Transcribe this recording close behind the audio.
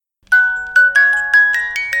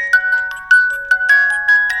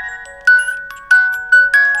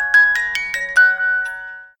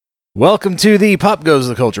Welcome to the Pop Goes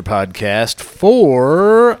the Culture podcast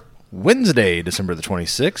for Wednesday, December the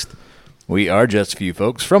 26th. We are just a few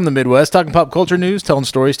folks from the Midwest talking pop culture news, telling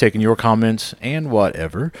stories, taking your comments, and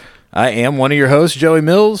whatever. I am one of your hosts, Joey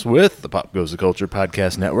Mills, with the Pop Goes the Culture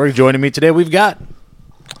podcast network. Joining me today, we've got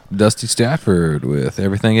Dusty Stafford with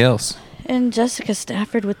everything else. And Jessica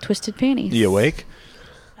Stafford with Twisted Panties. You awake?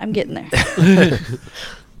 I'm getting there.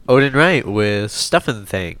 Odin Wright with Stuffin'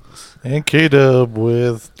 Things. And K-Dub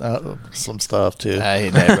with some stuff, too.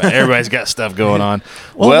 Everybody's got stuff going on.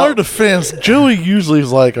 Well, in our defense, Joey usually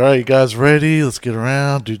is like, all right, you guys ready? Let's get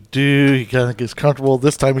around. Do. He kind of gets comfortable.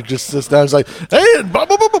 This time he just sits down. He's like, hey, blah,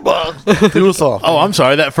 blah, blah, blah, blah. Do us off. Oh, I'm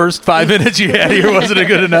sorry. That first 5 minutes you had here wasn't it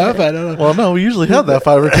good enough? I don't know. Well, no, we usually have that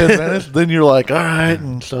 5 or 10 minutes. Then you're like, all right.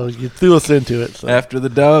 And so you threw us into it. So. After the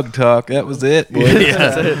dog talk, that was it.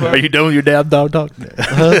 Yeah. Are you done with your damn dog talk?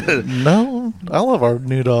 No, I love our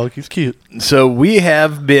new dog. He's cute. So we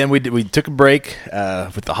have been, we took a break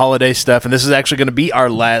with the holiday stuff, and this is actually going to be our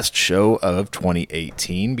last show of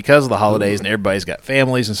 2018 because of the holidays, and everybody's got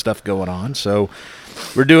families and stuff going on. So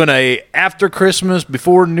we're doing a after Christmas,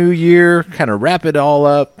 before New Year, kind of wrap it all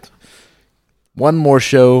up. One more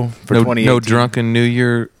show for 2018. No drunken New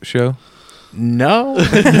Year show? No.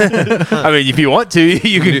 I mean, if you want to,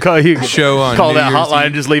 you can call that hotline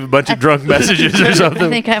and just leave a bunch of drunk messages or something. I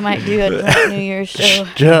think I might do a drunk New Year's show.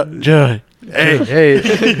 Joey.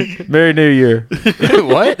 Hey, Merry New Year.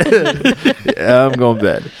 What? Yeah, I'm going to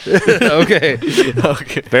bed. Okay.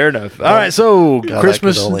 Fair enough. All right, so God,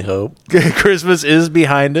 Christmas. I could only hope. Christmas is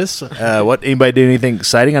behind us. Anybody do anything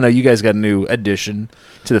exciting? I know you guys got a new addition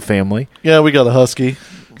to the family. Yeah, we got a husky.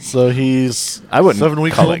 So he's I wouldn't 7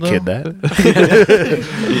 weeks call old that kid that.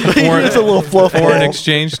 He's a little fluff Foreign ball.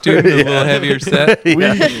 exchange student, a little heavier set.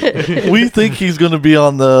 We think he's going to be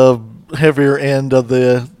on the heavier end of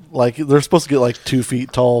the, like, they're supposed to get like 2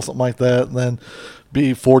 feet tall, something like that, and then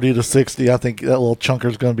be 40 to 60. I think that little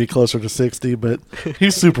chunker's going to be closer to 60, but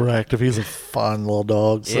he's super active. He's a fun little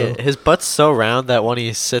dog. So. Yeah, his butt's so round that when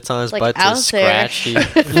he sits on his Like butt to out scratch, there.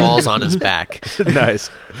 he falls on his back. Nice.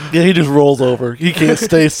 Yeah, he just rolls over. He can't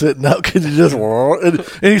stay sitting out because he just and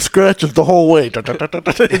he scratches the whole way.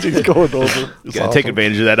 As he's going over. It's Gotta take awesome.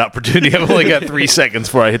 advantage of that opportunity. I've only got 3 seconds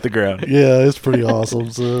before I hit the ground. Yeah, it's pretty awesome.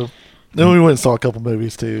 So then we went and saw a couple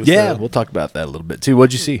movies too. Yeah, so. we'll talk about that a little bit too.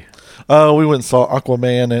 What'd you see? We went and saw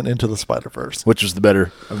Aquaman and Into the Spider-Verse. Which was the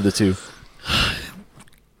better of the two?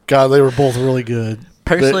 God, they were both really good.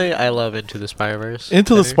 Personally, I love Into the Spider-Verse.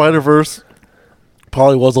 Into the Spider-Verse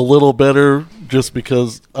probably was a little better just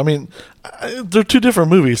because, I mean, they're two different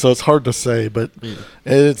movies, so it's hard to say, but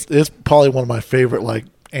it's probably one of my favorite, like,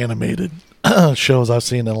 animated shows I've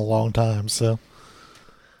seen in a long time, so.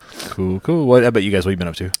 Cool. What about you guys? What have you been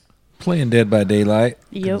up to? Playing Dead by Daylight.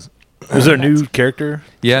 Yep. Is there a new character?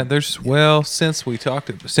 Yeah, since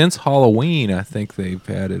Halloween, I think they've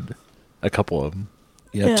added A couple of them.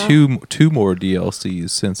 Yeah. two more DLCs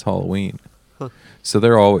since Halloween. So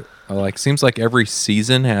they're all like, seems like every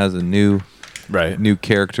season has a new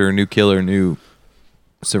character, new killer, new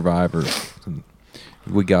survivor. And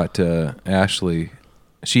we got Ashley.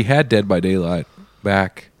 She had Dead by Daylight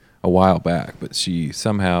back a while back, but she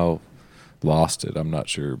somehow lost it. I'm not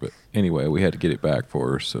sure, but anyway, we had to get it back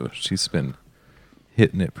for her. So she's been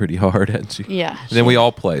hitting it pretty hard, hasn't she? Yeah. And then we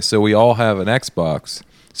all play. So we all have an Xbox,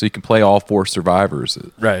 so you can play all 4 survivors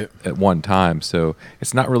at one time. So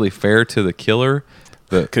it's not really fair to the killer,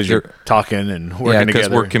 but Because you're talking and working because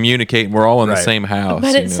together. we're communicating. We're all in the Right. same house.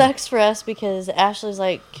 But you it know. sucks for us because Ashley's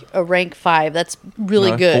like a rank 5. That's really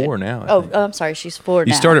No, good. 4 now, I Oh, think. I'm sorry. She's 4 now.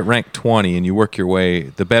 You start at rank 20 and you work your way.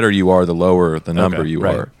 The better you are, the lower the number Okay, you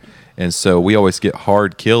right. are. And so we always get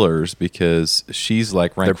hard killers because she's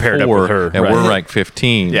like rank They're paired 4 up with her, and right. we're rank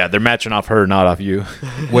 15. Yeah, they're matching off her, not off you.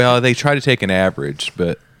 Well, they try to take an average,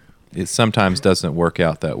 but it sometimes doesn't work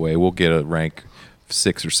out that way. We'll get a rank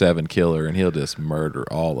 6 or 7 killer and he'll just murder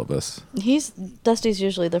all of us. Dusty's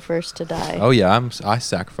usually the first to die. Oh yeah, I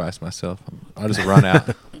sacrifice myself. I just run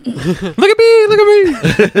out. Look at me!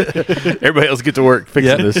 Everybody else get to work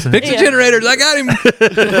fixing this. Fix the Yeah. generators. I got him.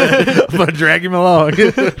 I'm going to drag him along.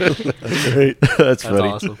 Great. That's That's funny.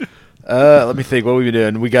 awesome. Let me think. What we been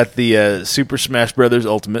doing? We got the Super Smash Brothers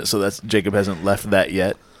Ultimate, so that's Jacob hasn't left that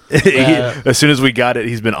yet. As soon as we got it,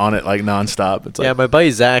 he's been on it like nonstop. It's like, Yeah, my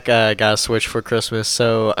buddy Zach got a Switch for Christmas,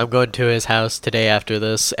 so I'm going to his house today after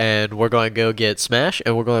this, and we're going to go get Smash,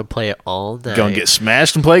 and we're going to play it all night. Going to get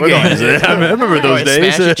smashed and play We're going- games. I remember We're those going to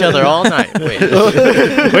days. Smash each other all night. Wait.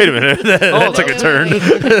 Wait a minute. that took a turn.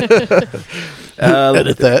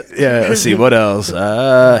 Edit that. Yeah, let's see. What else?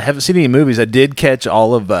 Haven't seen any movies. I did catch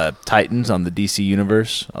all of Titans on the DC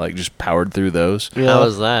Universe. I just powered through those. How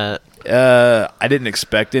was that? I didn't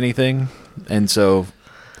expect anything, and so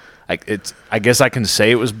I guess I can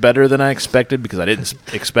say it was better than I expected because I didn't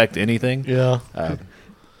expect anything. Yeah.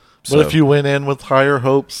 So But if you went in with higher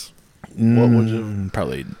hopes, what would you?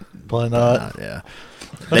 Probably not. Yeah.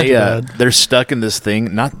 Bad. They're stuck in this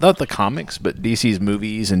thing. Not the comics, but DC's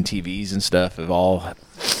movies and TVs and stuff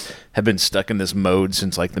have been stuck in this mode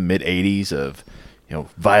since like the mid '80s of,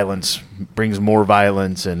 violence brings more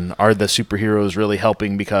violence, and are the superheroes really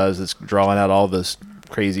helping because it's drawing out all this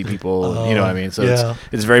crazy people? You know what I mean? So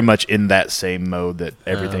it's very much in that same mode that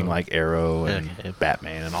everything like Arrow and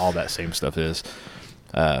Batman and all that same stuff is.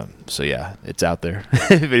 So yeah, it's out there.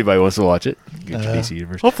 If anybody wants to watch it, get your DC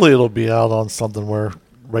Universe. Hopefully, it'll be out on something where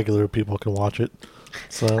regular people can watch it.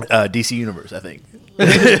 So DC Universe, I think,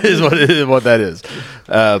 is what that is.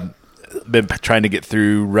 Been trying to get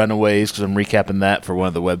through Runaways because I'm recapping that for one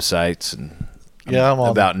of the websites, and I'm on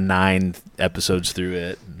about 9 episodes through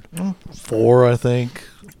it. 4, I think.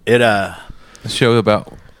 A show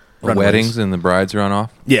about Runaways. weddings and the brides run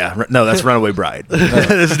off. Yeah, no, that's Runaway Bride.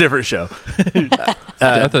 It's a different show.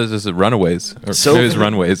 I thought this was Runaways. Or so- it was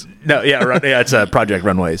Runways. No, it's Project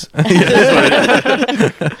Runways. Wait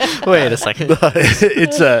a second.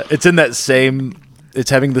 It's in that same. It's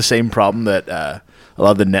having the same problem that a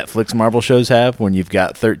lot of the Netflix Marvel shows have when you've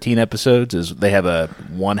got 13 episodes. Is they have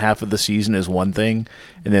one half of the season is one thing,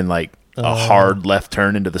 and then like a hard left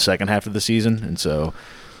turn into the second half of the season, and so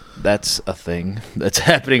that's a thing that's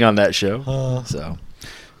happening on that show. So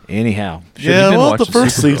anyhow, The watching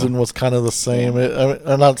first Supergirl. season was kind of the same.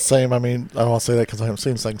 Not the same. I mean, I don't want to say that because I haven't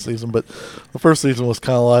seen the second season, but the first season was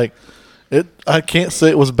kind of like it. I can't say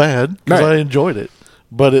it was bad because Right. I enjoyed it,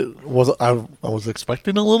 but it was. I was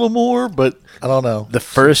expecting a little more, but I don't know. the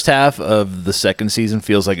first half of the second season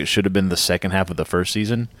feels like it should have been the second half of the first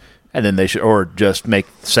season, and then they should, or just make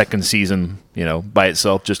second season, by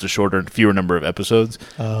itself, just a fewer number of episodes,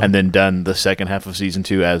 and then done the second half of season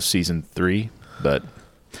 2 as season 3. But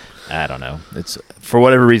I don't know. It's for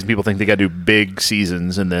whatever reason people think they got to do big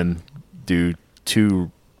seasons and then do 2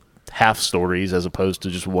 half stories as opposed to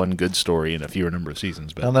just one good story in a fewer number of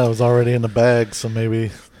seasons. I But know it was already in the bag, so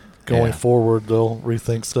maybe going Yeah. forward they'll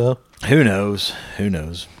rethink stuff. who knows?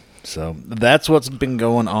 So that's what's been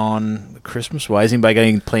going on Christmas wise. Anybody got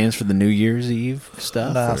any plans for the New Year's Eve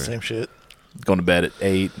stuff? Nah, or same shit. Going to bed at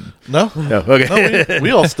 8? No. Oh, okay. No,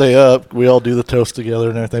 we all stay up. We all do the toast together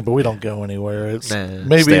and everything, but we don't go anywhere. It's Nah.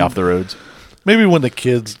 maybe Stay off the roads. maybe when the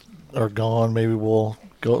kids are gone, maybe we'll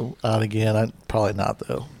go out again. Probably not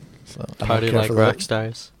though. So I don't Party care like for that. rock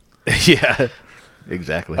stars. Yeah,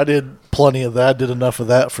 exactly. I did plenty of that. I did enough of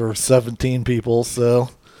that for 17 people, so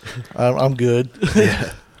I'm good.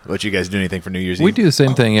 What, you guys do anything for New Year's We Eve? do the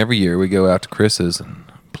same thing every year. We go out to Chris's and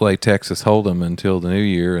play Texas Hold'em until the New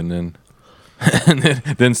Year, and then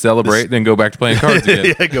then celebrate, then go back to playing cards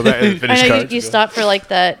again. Yeah, go back and finish I know cards. you stop for like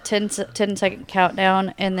that 10-second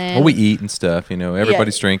countdown, and then Well, we eat and stuff.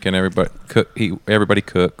 Everybody's drinking. Everybody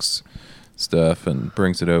cooks stuff and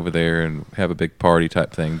brings it over there and have a big party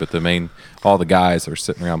type thing. But all the guys are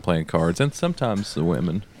sitting around playing cards, and sometimes the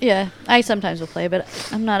women. Yeah, I sometimes will play, but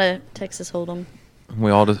I'm not a Texas Hold'em. We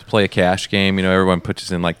all just play a cash game. Everyone puts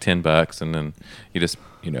in like $10, and then you just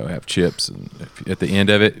have chips. And at the end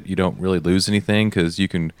of it, you don't really lose anything because you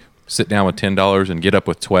can sit down with $10 and get up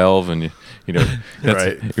with 12, and Right.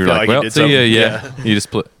 You're Feel like, like you well, did see ya. something. Yeah, you just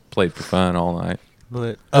played for fun all night.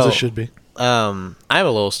 As it should be. I have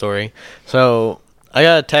a little story. So I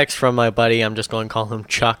got a text from my buddy. I'm just going to call him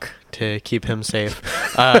Chuck to keep him safe.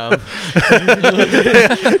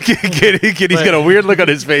 Kitty's got a weird look on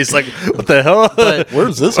his face, like, what the hell? But,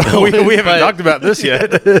 Where's this we going? haven't But- talked about this yet.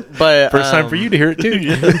 but First time for you to hear it,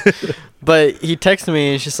 too. But he texted me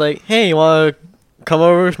and he's just like, hey, you want to come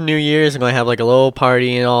over for New Year's? I'm going to have like a little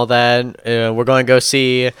party and all that. We're going to go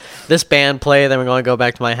see this band play. Then we're going to go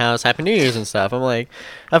back to my house. Happy New Year's and stuff. I'm like,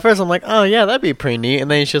 at first I'm like, oh yeah, that'd be pretty neat. And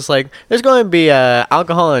then he's just like, there's going to be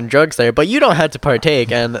alcohol and drugs there, but you don't have to partake.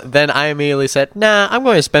 And then I immediately said, nah, I'm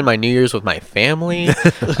going to spend my New Year's with my family.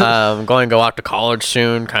 I'm going to go out to college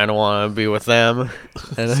soon. Kind of want to be with them.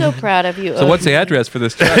 And So proud of you. So what's the address for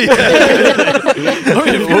this track? We'll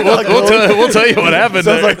tell you what happened.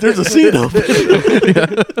 Sounds like there's a seat open.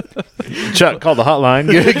 Chuck, call the hotline.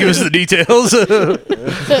 Give us the details.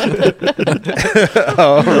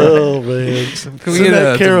 Oh man! Can we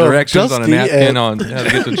get some directions on a napkin on how to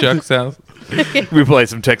get to Chuck's house? We played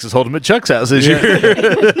some Texas Hold'em at Chuck's house this year.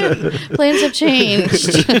 Plans have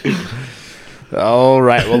changed. All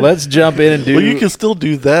right. Well, let's jump in and do. Well, you can still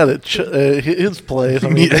do that at his place. I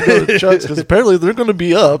mean, they go to Chuck's because apparently they're going to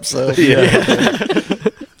be up. So Yeah.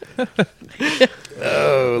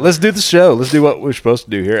 Oh, let's do the show. Let's do what we're supposed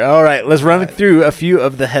to do here. All right, let's run through a few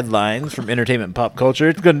of the headlines from entertainment and pop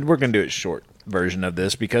culture. We're going to do it short version of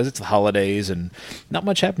this because it's the holidays and not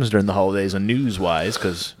much happens during the holidays and news-wise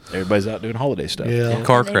because everybody's out doing holiday stuff. Yeah.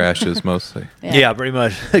 Car crashes mostly. Yeah, pretty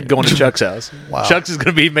much. Going to Chuck's house. Wow. Chuck's is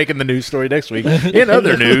going to be making the news story next week. In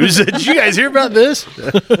other news, did you guys hear about this?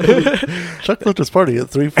 Chuck left his party at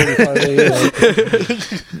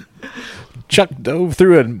 3:45 a.m. Chuck dove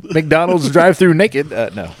through a McDonald's drive-through naked.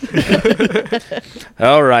 No.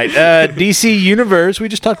 All right. DC Universe, we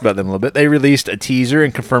just talked about them a little bit. They released a teaser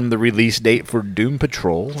and confirmed the release date for Doom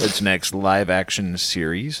Patrol, its next live-action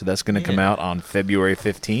series. That's going to come out on February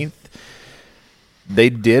 15th. They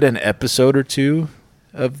did an episode or two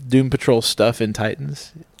of Doom Patrol stuff in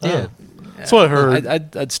Titans. Yeah. That's what I heard.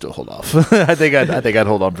 I'd still hold off. I think I'd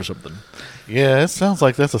hold on for something. Yeah, it sounds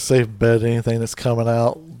like that's a safe bet. Anything that's coming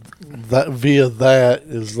out that via that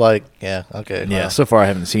is like, yeah, okay. Yeah, so far I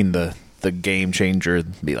haven't seen the game changer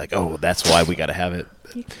be like, oh, that's why we got to have it.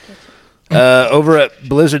 Over at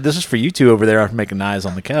Blizzard, this is for you two over there after making eyes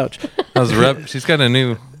on the couch. She's got a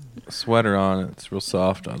new sweater on. It's real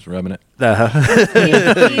soft. I was rubbing it.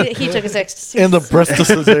 He took his ecstasy. In the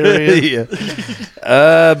breasticles area.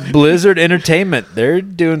 Blizzard Entertainment, they're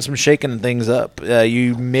doing some shaking things up.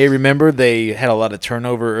 You may remember they had a lot of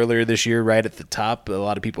turnover earlier this year right at the top. A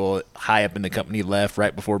lot of people high up in the company left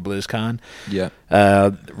right before BlizzCon. Yeah.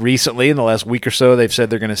 Recently, in the last week or so, they've said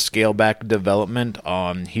they're going to scale back development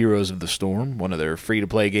on Heroes of the Storm, one of their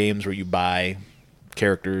free-to-play games where you buy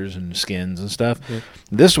characters and skins and stuff.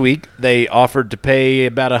 This week, they offered to pay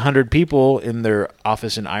about 100 people in their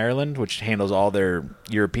office in Ireland, which handles all their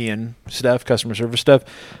European stuff, customer service stuff.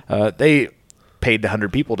 They paid the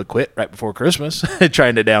 100 people to quit right before Christmas,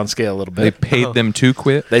 trying to downscale a little bit. They paid them to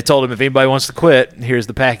quit. They told them if anybody wants to quit, here's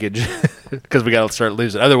the package, because we got to start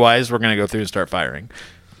losing. Otherwise, we're going to go through and start firing.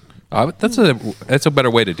 That's a better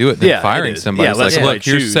way to do it than firing somebody. Yeah, It's like, look,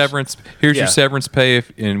 here's choose. severance. Here's your severance pay.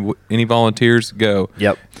 Any volunteers, go.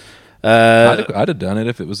 Yep. I'd have done it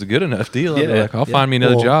if it was a good enough deal. I'd be like, I'll find me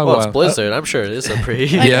another job. Well, it's Blizzard. I'm sure it's a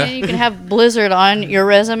pretty. Yeah. You can have Blizzard on your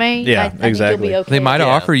resume. Yeah, I think exactly. you'll be okay. They might with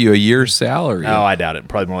offer you a year's salary. Oh, I doubt it.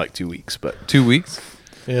 Probably more like 2 weeks, but 2 weeks.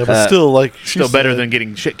 Yeah, but still, like, she still better said, than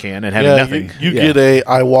getting shit canned and having yeah, nothing. You get a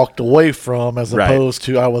I walked away from as Right. opposed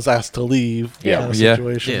to I was asked to leave kind of Yeah.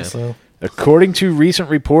 situation. Yeah. So According to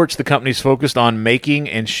recent reports, the company's focused on making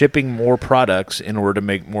and shipping more products in order to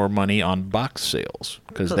make more money on box sales.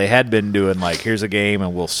 Because they had been doing, like, here's a game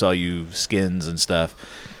and we'll sell you skins and stuff.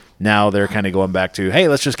 Now they're kind of going back to, hey,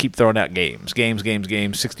 let's just keep throwing out games. Games.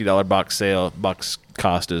 $60 box sale. Box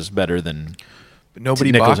cost is better than But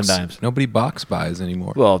nobody nickels box, and dimes. Nobody box buys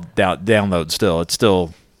anymore. Well, download still. It's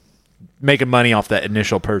still making money off that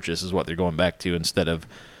initial purchase is what they're going back to instead of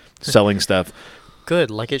selling stuff.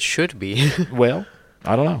 Good, like it should be. Well,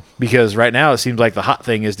 I don't know. Because right now it seems like the hot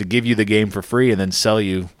thing is to give you the game for free and then sell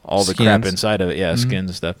you all the crap Skins. inside of it. Yeah,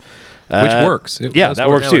 skins and stuff. Which works. It Yeah, does that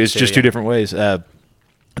work. works too. That It's works just too, two yeah. different ways.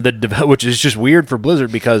 Which is just weird for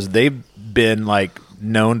Blizzard because they've been like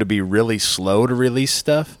known to be really slow to release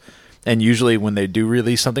stuff. And usually when they do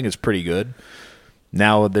release something, it's pretty good.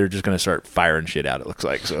 Now they're just going to start firing shit out, it looks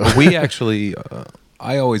like. So We actually,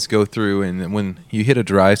 I always go through, and when you hit a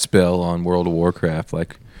dry spell on World of Warcraft,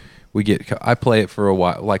 like I play it for a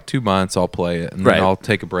while, like 2 months. I'll play it, and Right. then I'll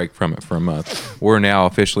take a break from it for a month. We're now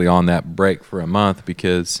officially on that break for a month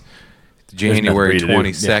because nothing January for you to do.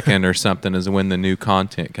 22nd or something is when the new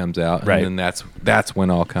content comes out, Right. and then that's when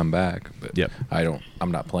I'll come back. But Yep.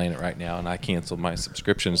 I'm not playing it right now, and I canceled my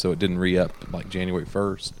subscription, so it didn't re-up like January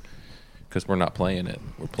 1st because we're not playing it.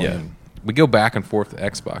 We're playing. We go back and forth to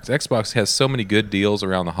Xbox. Xbox has so many good deals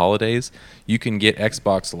around the holidays. You can get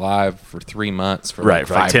Xbox Live for 3 months for Right,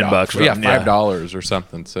 for like $10 or Yeah, something, yeah. $5 or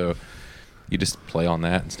something. So you just play on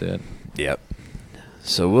that instead. Yep.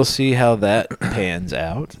 So we'll see how that pans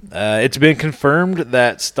out. It's been confirmed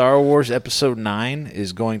that Star Wars Episode 9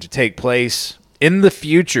 is going to take place in the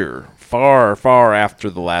future, far, far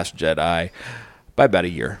after The Last Jedi, by about a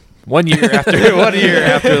year. 1 year after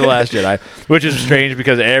The Last Jedi, which is strange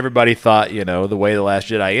because everybody thought, the way The Last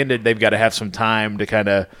Jedi ended, they've got to have some time to kind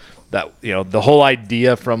of the whole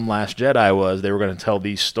idea from Last Jedi was they were going to tell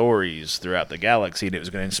these stories throughout the galaxy and it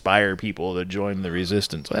was going to inspire people to join the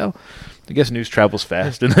Resistance. Well, I guess news travels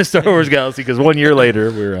fast in the Star Wars galaxy because 1 year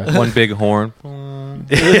later we're One big horn.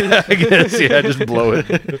 yeah, I guess just blow it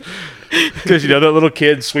because that little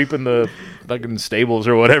kid sweeping the fucking stables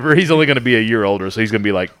or whatever, he's only going to be a year older, so he's going to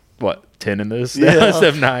be like 10 in this instead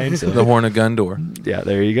of 9. So. The Horn of Gondor. Yeah,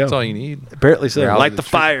 there you go. That's all you need. Apparently so. Rally Light the the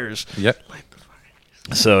troops. fires. Yep.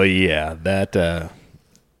 So yeah,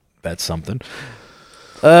 that's something.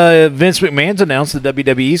 Vince McMahon's announced that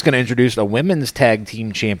WWE is going to introduce a women's tag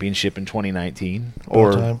team championship in 2019,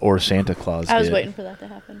 time. or Santa Claus. I was did. waiting for that to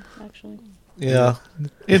happen, actually. Yeah,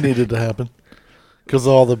 it needed to happen because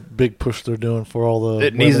of all the big push they're doing for all the.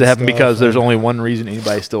 It needs to women's happen stuff because there's and- only one reason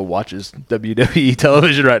anybody still watches WWE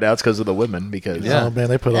television right now. It's because of the women. Because Yeah. Oh man,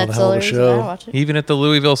 they put on a That's hell the of a only reason I show. watch it. Even at the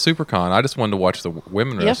Louisville SuperCon, I just wanted to watch the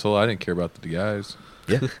women Yep. wrestle. I didn't care about the guys.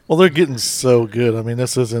 yeah, Well, they're getting so good. I mean,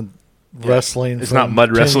 this isn't wrestling. it's from not mud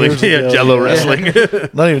 10 wrestling, years yeah, ago. Jello Yeah. wrestling.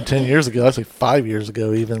 Not even 10 years ago. I'd say 5 years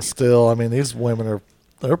ago. Even still, I mean, these women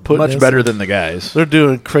they're putting Much in better some- than the guys. They're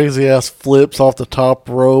doing crazy ass flips off the top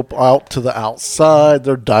rope out to the outside.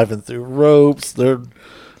 They're diving through ropes. They're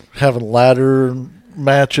having ladder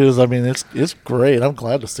matches. I mean, it's great. I'm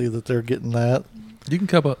glad to see that they're getting that. You can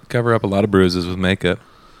cover up a lot of bruises with makeup.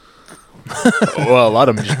 Well, a lot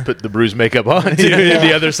of them just put the bruise makeup on too.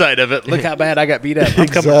 The other side of it. Look how bad I got beat up. I'm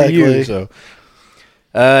coming for you. Exactly. So,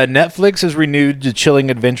 Netflix has renewed the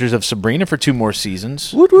Chilling Adventures of Sabrina for 2 more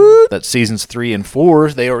seasons. Woot woot. That's seasons 3 and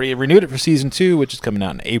 4. They already renewed it for season 2, which is coming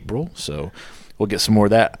out in April. So we'll get some more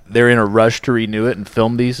of that. They're in a rush to renew it and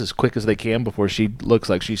film these as quick as they can before she looks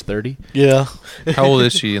like she's 30. Yeah, How old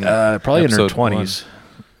is she? In Probably in her episode 20s.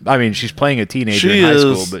 I mean, she's playing a teenager she in high is.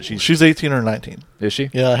 school, but she's 18 or 19. is she?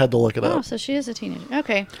 Yeah, I had to look it Oh, up so she is a teenager.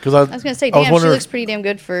 Okay. because I was going to say, I was damn, she wondering- looks pretty damn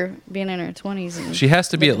good for being in her 20s. And She has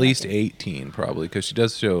to be at looking least like it. 18, probably, because she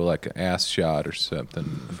does show like an ass shot or something.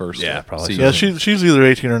 First, Yeah, probably. season. Yeah, she's either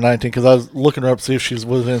 18 or 19 because I was looking her up to see if she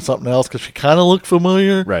was in something else because she kind of looked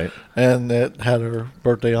familiar. Right. And it had her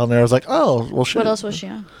birthday on there. I was like, oh, well, shit. What else was she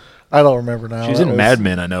on? I don't remember now. She's That in was- Mad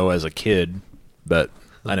Men, I know, as a kid, but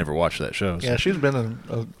I never watched that show. So. Yeah, she's been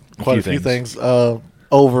in quite a few few things.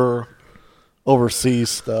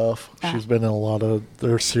 Overseas stuff. Ah. She's been in a lot of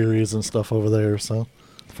their series and stuff over there. So,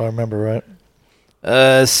 if I remember right.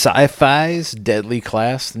 Sci-Fi's Deadly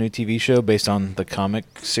Class, the new TV show based on the comic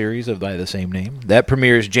series by the same name. That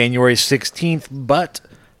premieres January 16th, but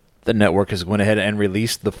the network has went ahead and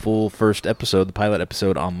released the full first episode, the pilot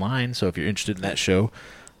episode, online. So if you're interested in that show,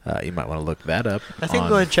 you might want to look that up. I think on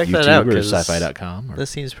go ahead and check that YouTube out, or 'cause sci-fi.com.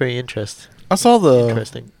 This seems pretty interesting. I saw the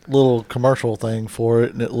Interesting. little commercial thing for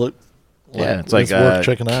it, and it looked Yeah, it's like worth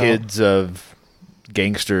checking out. kids of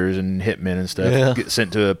gangsters and hitmen and stuff Yeah. get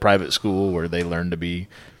sent to a private school where they learn to be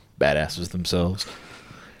badasses themselves.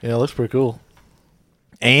 Yeah, it looks pretty cool.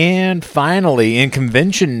 And finally, in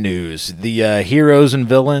convention news, the Heroes and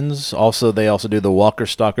Villains, they also do the Walker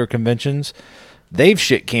Stalker conventions. They've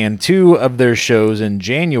shit-canned 2 of their shows in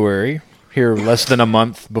January, here less than a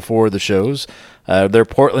month before the shows. Their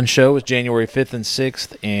Portland show was January 5th and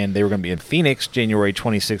 6th, and they were going to be in Phoenix January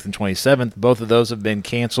 26th and 27th. Both of those have been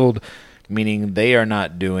canceled, meaning they are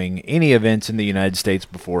not doing any events in the United States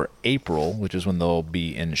before April, which is when they'll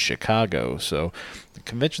be in Chicago. So the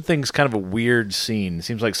convention thing's kind of a weird scene. It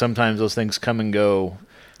seems like sometimes those things come and go.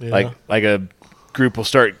 Yeah. Like a group will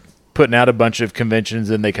start putting out a bunch of conventions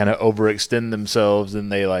and they kind of overextend themselves and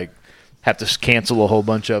they like have to cancel a whole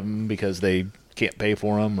bunch of them because they can't pay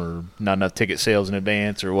for them or not enough ticket sales in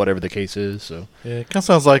advance or whatever the case is. So Yeah, it kind of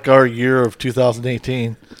sounds like our year of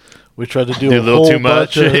 2018. We tried to do Do a a little whole too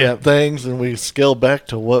much, bunch of yeah. things, and we scaled back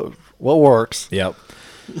to what works. yep.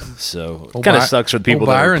 So Old kind of By- sucks for people old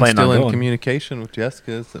that are Byron's planning still on in going. communication with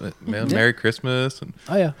Jessica. So, Merry Christmas. And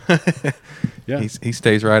Oh yeah, yeah. he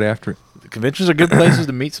stays right after it. Conventions are good places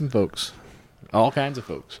to meet some folks, all kinds of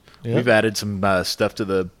folks. Yeah. We've added some stuff to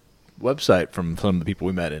the website from some of the people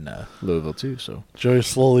we met in Louisville too. So Joey's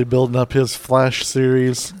slowly building up his Flash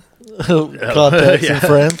series contacts yeah. and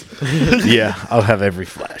friends. yeah, I'll have every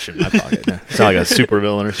flash in my pocket. Now. Sound like a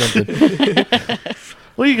supervillain or something.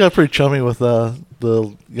 Well, you got pretty chummy with the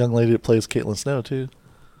young lady that plays Caitlin Snow too.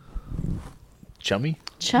 Chummy?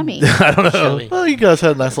 Chummy. I don't know. Chummy. Well, you guys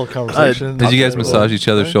had a nice little conversation. Did you guys massage each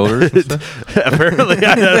other's shoulders? and stuff? Apparently,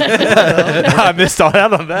 I missed all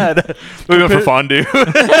out on that. We went for fondue.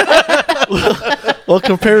 Well,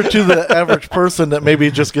 compared to the average person that maybe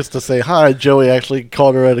just gets to say hi, Joey actually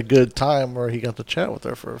caught her at a good time where he got to chat with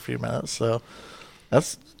her for a few minutes. So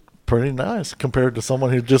that's pretty nice compared to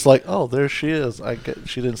someone who just like, oh, there she is.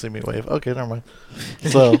 She didn't see me wave. Okay, never mind.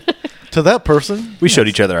 So to that person, We showed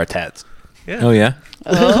each other our tats. Oh yeah,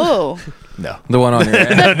 Oh. No. the one on your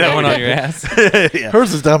ass. The one on your ass.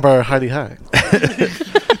 hers is down by her Heidi High.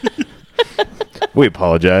 We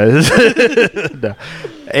apologize. No.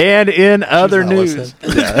 And in other not news,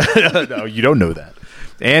 no, you don't know that.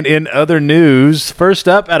 And in other news, first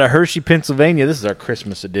up out of Hershey, Pennsylvania, this is our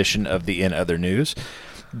Christmas edition of the In Other News.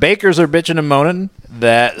 Bakers are bitching and moaning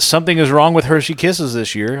that something is wrong with Hershey Kisses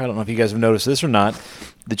this year. I don't know if you guys have noticed this or not.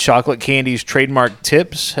 The chocolate candy's trademark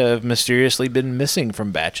tips have mysteriously been missing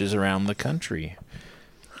from batches around the country.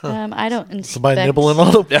 I don't inspect. Somebody nibbling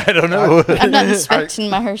on them. I don't know. I'm not inspecting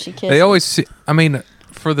my Hershey Kiss. They always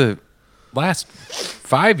for the last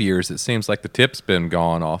 5 years, it seems like the tip's been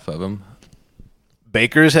gone off of them.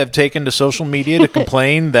 Bakers have taken to social media to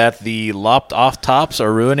complain that the lopped off tops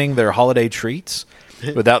are ruining their holiday treats.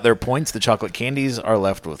 Without their points, the chocolate candies are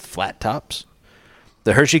left with flat tops.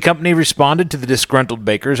 The Hershey Company responded to the disgruntled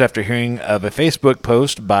bakers after hearing of a Facebook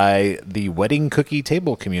post by the Wedding Cookie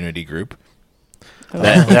Table Community Group.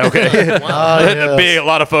 Yes. Being a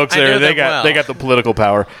lot of folks I there, know they them got well. they got the political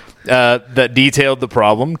power. That detailed the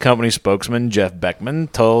problem. Company spokesman Jeff Beckman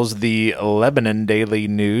tells the Lebanon Daily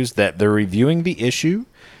News that they're reviewing the issue.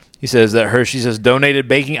 He says that Hershey's has donated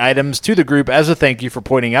baking items to the group as a thank you for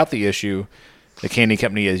pointing out the issue. The candy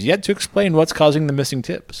company has yet to explain what's causing the missing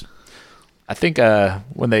tips. I think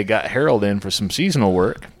when they got Harold in for some seasonal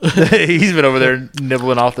work, he's been over there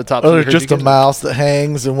nibbling off the top. Oh, there's just a mouse that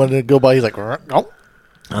hangs, and when it go by, he's like, oh.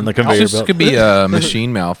 on the conveyor This belt. could be a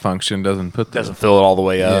machine malfunction. Doesn't Fill it all the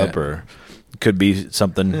way up, Yeah. or could be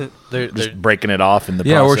something They're just breaking it off in the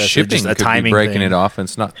yeah, process. or shipping just a could be timing breaking thing. it off. And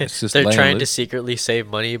it's not. It's just they're laying trying to loose. secretly save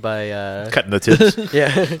money by Cutting the tips.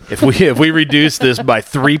 yeah. If we reduce this by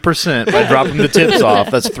 3% by dropping the tips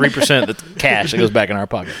off, that's 3% that's cash that goes back in our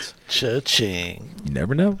pockets. Cha-ching. You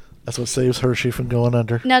never know. That's what saves Hershey from going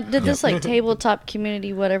under. Now, did this like tabletop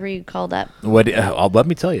community, whatever you call that? Let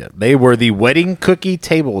me tell you, they were the Wedding Cookie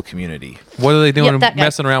Table Community. What are they doing that guy.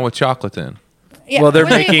 messing around with chocolate then? Yeah, Well, they're were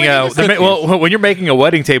they- making were they just, like- well, when you're making a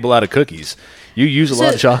wedding table out of cookies, you use a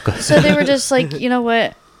lot of chocolate. So they were just like, you know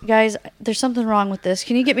what, guys, there's something wrong with this.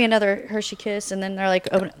 Can you get me another Hershey Kiss? And then they're like,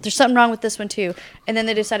 oh, there's something wrong with this one too. And then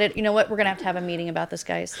they decided, you know what, we're gonna have to have a meeting about this,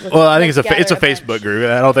 guys. Well, I think Let's it's a gather Facebook bunch. group.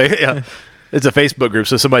 I don't think. Yeah. It's a Facebook group.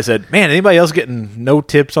 So somebody said, "Man, anybody else getting no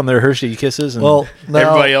tips on their Hershey Kisses?" And Well, no.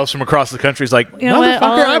 everybody else from across the country is like, You know what?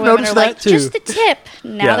 All "Motherfucker, the I've women noticed are that like, too." Just the tip.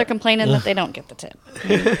 Now Yeah. they're complaining that they don't get the tip.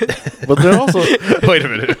 But they're also, Wait a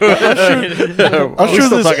minute. I'm We sure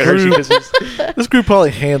still this talking Hershey group, Kisses. this group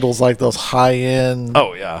probably handles like those high-end,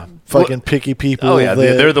 Oh yeah. fucking picky people. Oh yeah.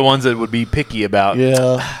 that- They're the ones that would be picky about.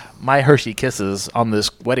 yeah, My Hershey Kisses on this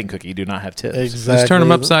wedding cookie do not have tips. exactly. Just turn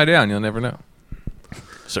them upside down. You'll never know.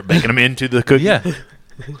 Start baking them into the cookie. Yeah.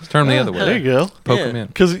 Just turn them the other way. There you go. Poke Yeah. them in.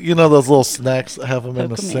 Because you know those little snacks that have them in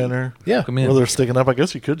the Poke 'em in. center, Yeah. Poke 'em in. where they're sticking up. I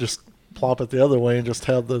guess you could just plop it the other way and just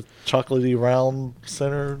have the chocolatey round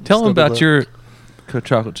center. Tell them instead of about the- your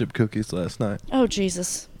chocolate chip cookies last night. Oh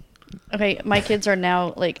Jesus. Okay, my kids are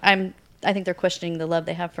now like I think they're questioning the love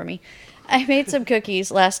they have for me. I made some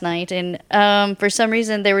cookies last night, and for some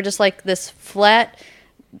reason they were just like this flat,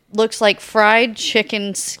 looks like fried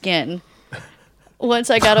chicken skin.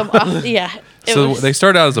 Once I got them off, yeah. it So was- they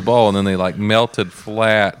started out as a ball, and then they like melted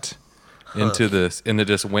flat into this, and they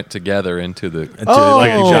just went together into the. Into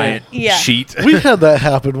like a Oh. giant Yeah. sheet. We had that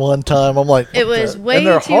happen one time. I'm like, It what was the- way and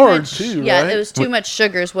they're too hard much. too, Yeah, right? it was too much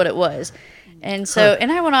sugar is what it was, and so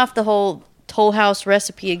and I went off the whole Toll House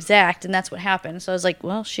recipe exact, and that's what happened. So I was like,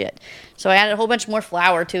 well, shit. So I added a whole bunch more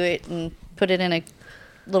flour to it and put it in a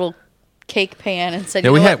little cake pan and said, Yeah,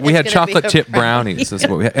 you we know had what? we It's had gonna be chocolate a chip brownie. brownies. That's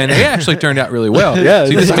what we had. And they actually turned out really well. Yeah,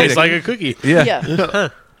 So you it just made tastes a- like a cookie. yeah.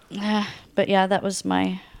 Yeah. But yeah, that was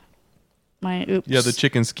my oops. Yeah, the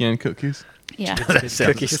chicken skin cookies. Yeah. That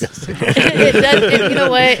sounds disgusting. It does. You know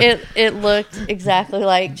what? It looked exactly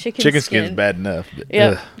like chicken Chicken skin. skin's bad enough. But,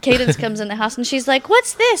 Yep. ugh. Cadence comes in the house and she's like,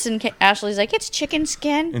 "What's this?" And Ashley's like, "It's chicken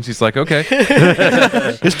skin." And she's like, okay.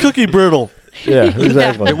 It's cookie brittle. Yeah,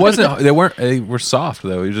 exactly. It wasn't. They were soft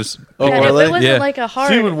though. You just. Oh, Yeah, were it they? wasn't Yeah. like a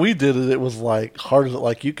hard. See, when we did it, it was like hard as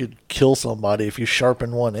like you could kill somebody if you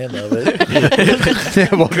sharpen one end of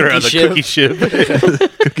it. Walking around the ship. cookie ship.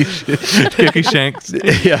 Cookie shanks.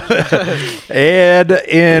 Yeah. And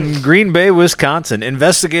in Green Bay, Wisconsin,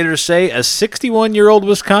 investigators say a 61-year-old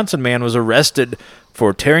Wisconsin man was arrested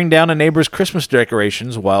for tearing down a neighbor's Christmas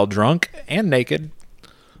decorations while drunk and naked.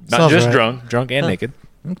 Not Sounds just right. drunk and naked.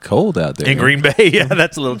 It's cold out there. In Green Bay, yeah,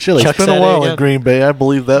 that's a little chilly. It's been a that while in, in Green Bay. I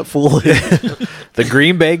believe that fully. The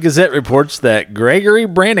Green Bay Gazette reports that Gregory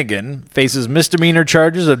Brannigan faces misdemeanor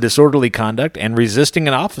charges of disorderly conduct and resisting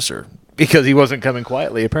an officer because he wasn't coming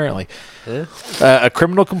quietly, apparently. A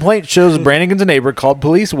criminal complaint shows Brannigan's neighbor called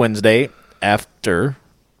police Wednesday after.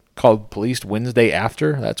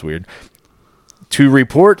 That's weird. To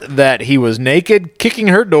report that he was naked, kicking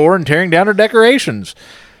her door, and tearing down her decorations.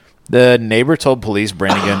 The neighbor told police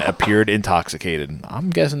Brannigan appeared intoxicated. I'm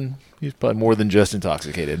guessing he's probably more than just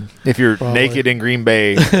intoxicated. If you're naked in Green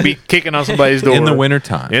Bay, be kicking on somebody's door In the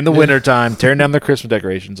wintertime. In the wintertime, tearing down their Christmas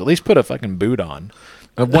decorations. At least put a fucking boot on.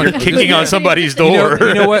 You're kicking on somebody's door.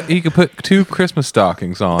 You know what? He could put 2 Christmas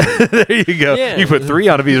stockings on. There you go. Yeah. You put 3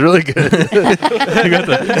 on if he's really good. He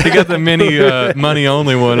got the mini money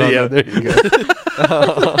only one on. Yeah, there you go.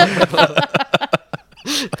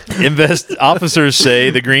 Officers say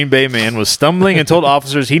the Green Bay man was stumbling and told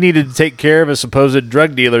officers he needed to take care of his supposed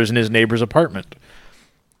drug dealers in his neighbor's apartment.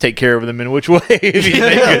 Take care of them in which way? If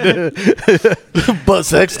you think Butt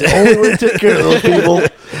sex, the only way to take care of those people.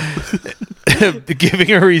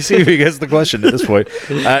 Giving or receiving is the question at this point.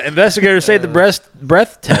 Investigators say the breath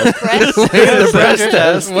test. The breast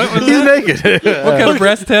test. He's naked. What kind of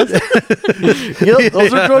breast test? Yep,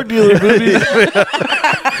 those are drug dealer movies.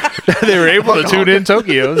 They were able to tune in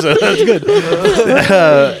Tokyo, so that's good.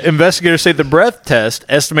 Investigators say the breath test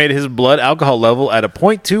estimated his blood alcohol level at a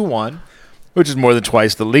 0.21, which is more than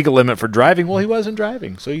twice the legal limit for driving. Well, he wasn't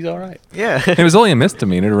driving, so he's all right. Yeah. It was only a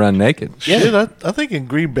misdemeanor to run naked. Shit, I think in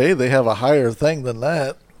Green Bay they have a higher thing than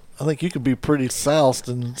that. I think you could be pretty soused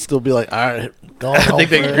and still be like, all right, go on. I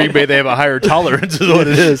think in Green Bay they have a higher tolerance is what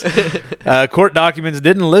it is. Court documents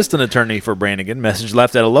didn't list an attorney for Brannigan. Message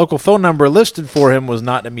left at a local phone number listed for him was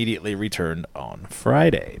not immediately returned on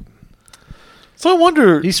Friday. So I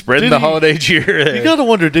wonder, He's spreading did the holiday cheer. You gotta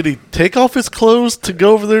wonder, did he take off his clothes to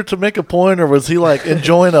go over there to make a point, or was he like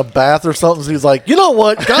enjoying a bath or something? So he's like, you know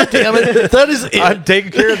what? God damn it, that is it. I'm taking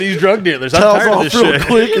care of these drug dealers. I'm Towels tired of off this real shit.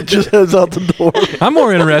 quick and just heads out the door. I'm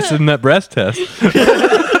more interested in that breast test. Keep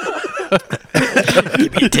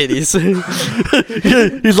your titties. Yeah,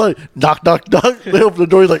 he's like, knock, knock, knock. They open the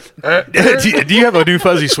door. He's like, do you have a new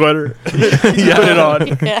fuzzy sweater? Put it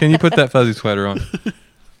on. Can you put that fuzzy sweater on?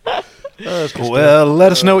 Well,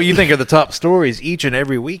 let us know what you think of the top stories each and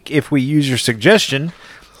every week. If we use your suggestion,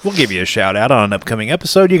 we'll give you a shout out on an upcoming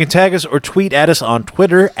episode. You can tag us or tweet at us on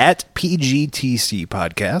Twitter at PGTC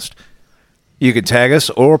Podcast. You can tag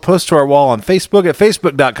us or post to our wall on Facebook at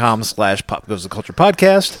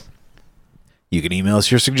facebook.com/popgoestheculturepodcast. You can email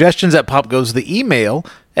us your suggestions at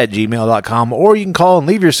popgoestheemail@gmail.com, or you can call and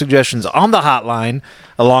leave your suggestions on the hotline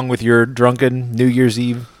along with your drunken New Year's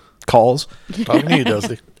Eve calls. talking to you,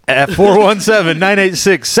 Dusty. At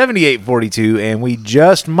 417-986-7842, and we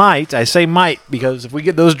just might, I say might because if we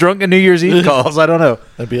get those drunken New Year's Eve calls, I don't know.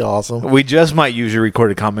 That'd be awesome. We just might use your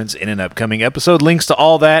recorded comments in an upcoming episode. Links to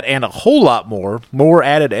all that and a whole lot more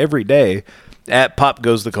added every day at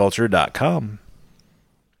popgoestheculture.com.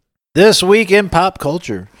 This week in pop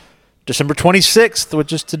culture, December 26th,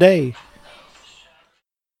 which is today.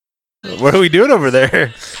 What are we doing over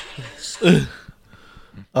there?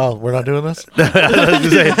 Oh, we're not doing this? I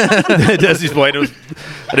was gonna say, Dusty's point was,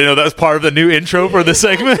 I didn't know that was part of the new intro for the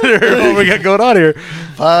segment or what we got going on here.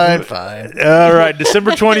 Fine. All right,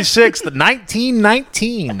 December 26th,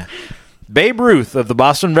 1919. Babe Ruth of the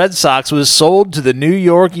Boston Red Sox was sold to the New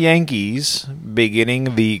York Yankees,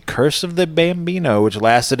 beginning the Curse of the Bambino, which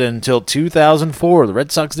lasted until 2004. The Red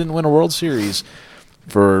Sox didn't win a World Series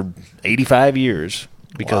for 85 years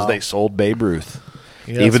because they sold Babe Ruth.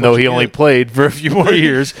 Yeah, even though he only played for a few more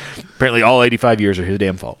years. Apparently all 85 years are his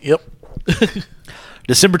damn fault. Yep.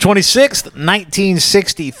 December 26th,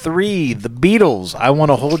 1963, the Beatles, I Want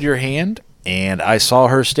to Hold Your Hand, and I Saw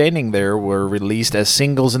Her Standing There were released as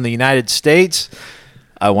singles in the United States.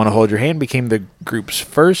 I Want to Hold Your Hand became the group's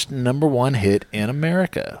first number one hit in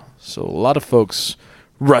America. So a lot of folks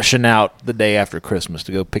rushing out the day after Christmas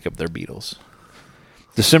to go pick up their Beatles.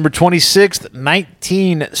 December 26th,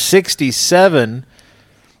 1967,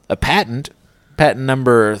 a patent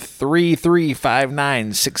number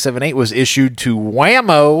 3359678 was issued to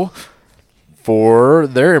Whammo for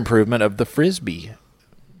their improvement of the Frisbee.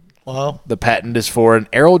 Wow. The patent is for an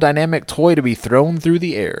aerodynamic toy to be thrown through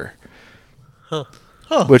the air.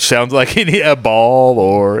 Which sounds like a ball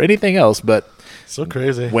or anything else, but So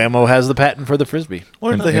crazy. Whammo has the patent for the Frisbee. I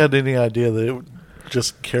wonder if they had any idea that it would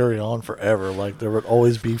just carry on forever. Like there would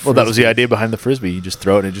always be. Well, that was the Frisbees. idea behind the Frisbee. You just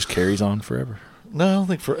throw it and it just carries on forever. No, I don't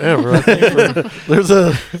think forever. I think there's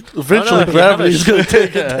eventually gravity's going to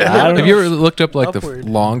take it down. Have you ever looked up like Upward.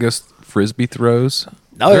 the longest Frisbee throws?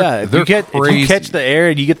 Oh, yeah. If They're you crazy. catch the air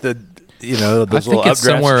and you get the, those I little think it's updrafts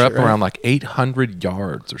somewhere and up shit, right? around like 800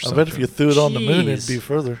 yards or I something. bet if you threw it on the moon, it'd Jeez. be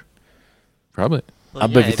further. Probably. I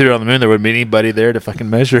bet if you threw it on the moon, there wouldn't be anybody there to fucking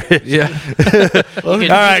measure it. Yeah. All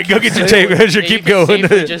right, go get your tape measure. Keep going.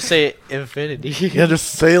 Just say infinity. Yeah, just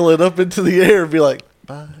sail it up into the air and be like,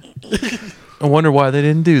 bye. I wonder why they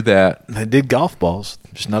didn't do that. They did golf balls,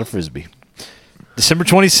 just not a Frisbee. December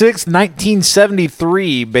 26th,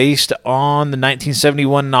 1973, based on the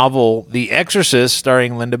 1971 novel The Exorcist,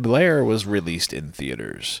 starring Linda Blair, was released in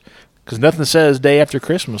theaters. Because nothing says day after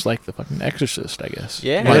Christmas like the fucking Exorcist, I guess.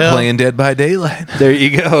 Yeah. Like playing Dead by Daylight. There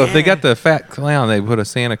you go. If they got the fat clown, they put a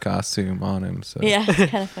Santa costume on him. So Yeah,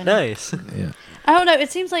 kind of funny. Nice. yeah. I don't know.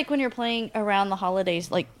 It seems like when you're playing around the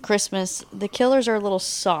holidays, like Christmas, the killers are a little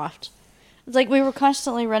soft. It's like we were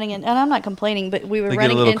constantly running in, and I'm not complaining, but we were They running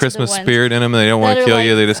get a little into Christmas the ones spirit in them. They don't want that to are kill like,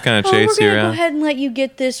 you. They just kind of chase we're you gonna around. Go ahead and let you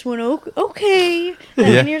get this one. Okay. And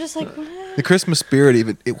Yeah. you're just like, what? The Christmas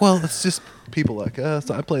spirit, well, it's just people like us.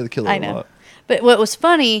 I play the killer I a know. lot. But what was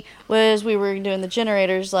funny was we were doing the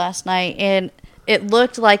generators last night, and it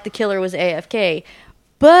looked like the killer was AFK.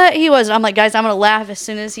 But he wasn't. I'm like, guys, I'm going to laugh as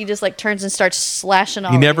soon as he just like turns and starts slashing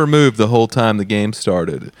all He of never you. moved the whole time the game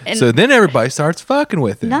started. And- So then everybody starts fucking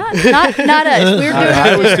with him. Not us. We were doing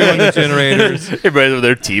I was doing the generators. Everybody's over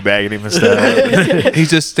there teabagging him and stuff.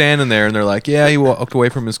 He's just standing there, and they're like, "Yeah, he walked away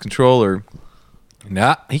from his controller."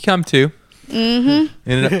 Nah, he come to. Mm-hmm.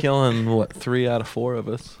 Ended up killing 3 out of 4 of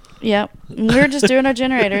us Yep. We were just doing our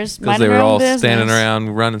generators. because minding they were our own all business. standing around,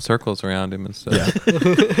 running circles around him and stuff.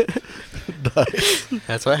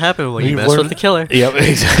 That's what happened when you We've mess learned- with the killer. Yep,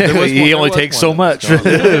 exactly. He only takes so much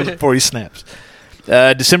before he snaps.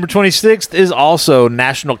 December 26th is also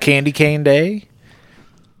National Candy Cane Day.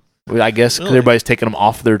 Well, I guess 'cause Really? everybody's taking them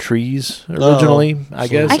off their trees originally. I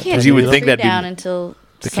guess I can't 'Cause you would take think the tree that'd down be until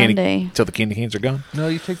the candy Sunday. until the candy canes are gone. No,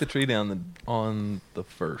 you take the tree down on the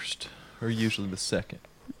 1st, or usually the 2nd.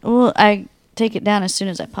 Well, I take it down as soon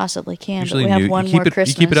as I possibly can. Usually, but we have one you more keep it.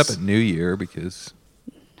 Christmas. You keep it up at New Year because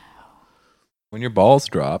when your balls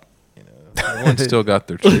drop, everyone's still got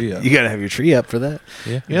their tree up. You gotta have your tree up for that.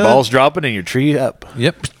 Yeah. Yeah. Balls dropping and your tree up.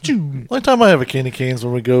 Yep. Only time I have a candy canes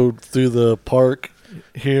when we go through the park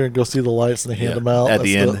here and go see the lights and they hand Yeah, them out. at That's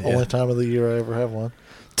the the end, yeah. only time of the year I ever have one.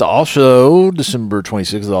 It's also December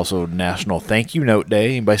 26th is also National Thank You Note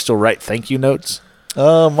Day. Anybody still write thank you notes?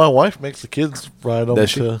 My wife makes the kids write them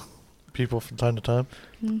Does she? to people from time to time.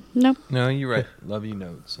 Nope. No, you write love you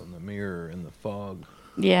notes on the mirror in the fog.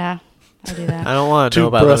 Yeah, I do that. I don't want to know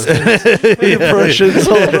about those. Impressions.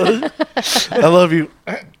 I love you.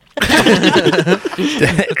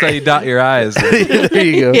 That's how you dot your I's. There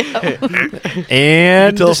you go.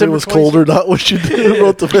 And Tell us if it December was cold or not. What you did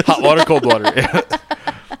wrote the message. hot water, cold water.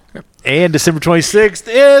 And December 26th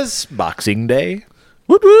is Boxing Day.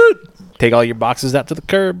 Woot woot. Take all your boxes out to the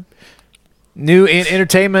curb. New in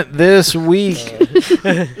entertainment this week.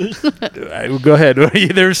 Go ahead.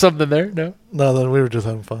 There's something there. No. No, then we were just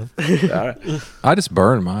having fun. All right. I just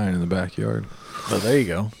burn mine in the backyard. Well, there you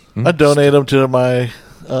go. I donate them to my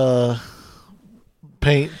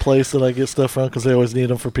paint place that I get stuff from because they always need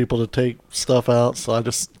them for people to take stuff out. So I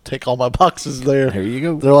just take all my boxes there. There you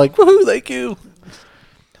go. They're like, woohoo, thank you.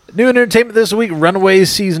 New in entertainment this week.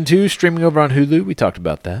 Runaways season 2 streaming over on Hulu. We talked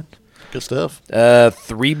about that. Good stuff.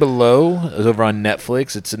 3 Below is over on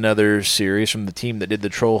Netflix. It's another series from the team that did the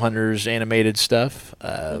Troll Hunters animated stuff.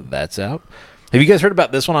 That's out. Have you guys heard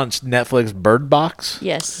about this one on Netflix, Bird Box?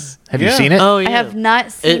 Yes. Have you Yeah. seen it? Oh, I yeah. have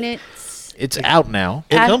not seen it. It's out now.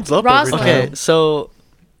 It At comes up Roslyn. every Okay, time. so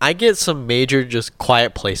I get some major just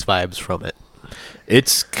Quiet Place vibes from it.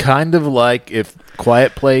 It's kind of like if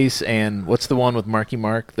Quiet Place and what's the one with Marky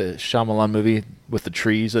Mark, the Shyamalan movie with the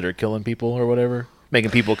trees that are killing people or whatever,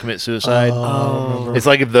 making people commit suicide. Oh. It's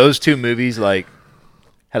like if those two movies like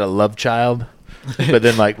had a love child, but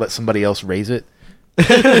then like let somebody else raise it.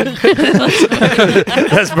 That's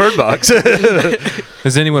Bird Box.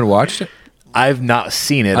 Has anyone watched it? I've not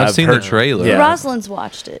seen it. I've seen the heard- trailer. Yeah. Rosalind's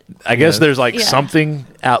watched it. I guess Yeah. there's like Yeah. something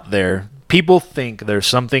out there. People think there's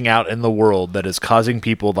something out in the world that is causing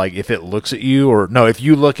people, like if it looks at you or no, if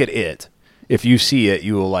you look at it, if you see it,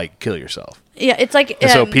 you will like kill yourself. Yeah, it's like.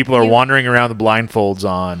 And so people are you- wandering around with blindfolds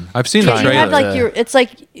on. I've seen the Yeah, you trailer. have like Yeah. your. It's like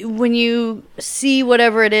when you see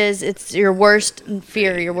whatever it is, it's your worst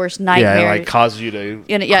fear, your worst nightmare. Yeah, it like causes you to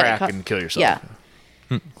Yeah, yeah, crack it and kill yourself.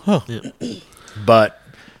 Yeah. But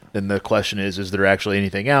then the question is there actually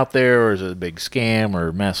anything out there, or is it a big scam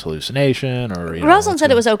or mass hallucination, or you know, Rosalind what's said it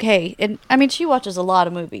going- was okay, and I mean she watches a lot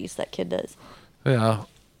of movies. That kid does, Yeah.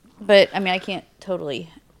 but I mean I can't totally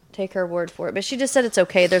take her word for it. But she just said it's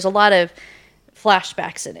okay. There's a lot of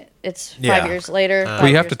flashbacks in it. It's 5 Yeah. years later. Well,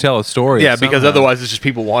 you have to tell a story. Yeah, because somehow. otherwise it's just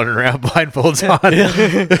people wandering around blindfolds on. But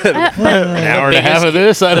An hour and a half of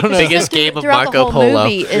this, I don't know. Biggest game of throughout Marco the whole Polo.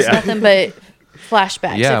 movie is nothing but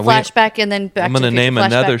flashbacks. Yeah, A flashback and then back. I'm to going to the name future,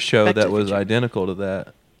 another flashback, show back to that the was future. identical to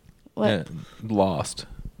that. What? Yeah, Lost.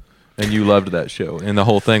 And you loved that show. And the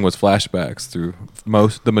whole thing was flashbacks through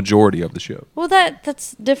the majority of the show. Well,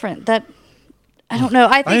 that's different. That I don't know.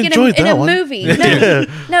 I think enjoyed in that a one. movie.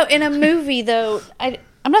 No, in a movie though. I'm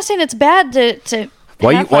not saying it's bad to.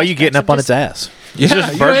 Why have you getting flashbacks. up on its ass? Yeah, It's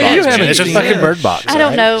just Bird Box. you haven't man. It's just seen fucking it. Bird Box. I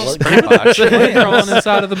don't know. crawling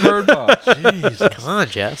inside of the bird box. Come on,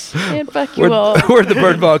 Jess. Man, fuck you all. Where'd the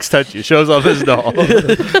Bird Box touch you? Shows off his doll.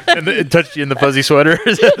 And it touched you in the fuzzy sweater.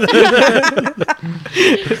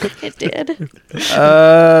 It did.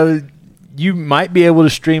 You might be able to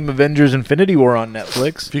stream Avengers Infinity War on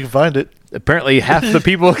Netflix. If you can find it. Apparently, half the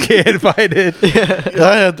people can't find it.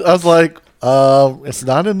 I was like, it's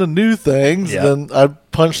not in the new things. Yeah. Then I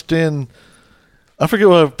punched in. I forget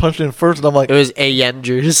what I punched in first, and I'm like, It was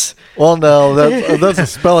Avengers. well, no, that's a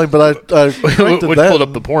spelling, but I corrected Which that. pulled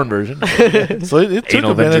up the porn version. So it took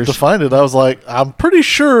Anal a minute Avengers. to find it. I was like, I'm pretty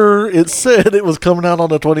sure it said it was coming out on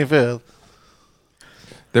the 25th.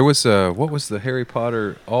 There was what was the Harry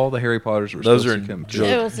Potter? All the Harry Potters were Those supposed are to come. Ju-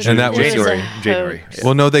 It was And that was January. hoax.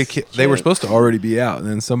 Well, no, they were supposed to already be out, and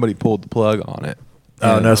then somebody pulled the plug on it.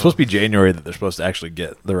 Oh, And, no, it's supposed to be January that they're supposed to actually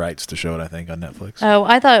get the rights to show it, I think, on Netflix. Oh,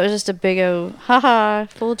 I thought it was just a big haha,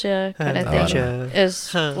 fooled ya kind of Fooled thing. ya.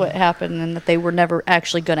 Is what happened, and that they were never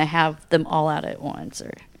actually going to have them all out at once.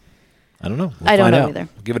 Or I don't know. I don't find know out. either.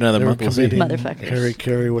 Give it another They were month. We'll see. committing Motherfuckers. Harry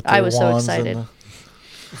Carey with I their was so wands excited.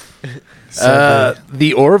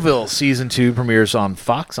 The Orville season 2 premieres on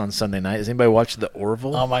Fox on Sunday night. Has anybody watched the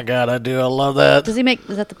Orville? Oh my God, I do. I love that. Does he make?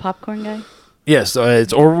 Is that the popcorn guy? Yes,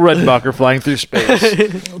 it's Orville Redenbacher flying through space.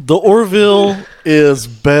 The Orville is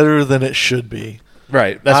better than it should be.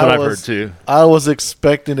 Right, that's I what I've heard was- too. I was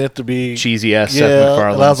expecting it to be Cheesy ass Seth yeah,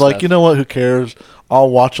 MacFarlane. and I was like, stuff. you know what? Who cares? I'll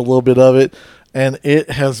watch a little bit of it, and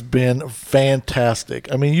it has been fantastic.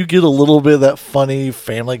 I mean, you get a little bit of that funny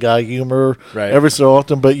Family Guy humor Right. every so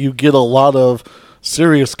often, but you get a lot of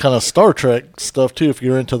serious kind of Star Trek stuff too, if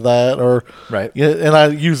you're into that. Or Right. yeah, and I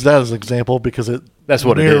use that as an example because it That's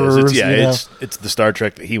what it is. mirrors, It's, yeah, you know. it's the Star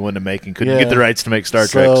Trek that he wanted to make and couldn't Yeah. get the rights to make Star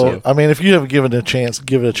Trek. So I mean, if you haven't given it a chance,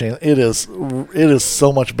 give it a chance. It is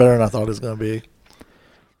so much better than I thought it was going to be.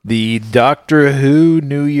 the Doctor Who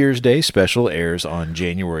New Year's Day special airs on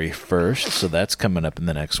January 1st, so that's coming up in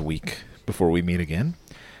the next week before we meet again.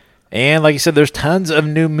 And like you said, there's tons of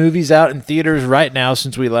new movies out in theaters right now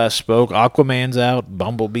since we last spoke. Aquaman's out,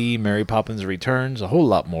 Bumblebee, Mary Poppins Returns, a whole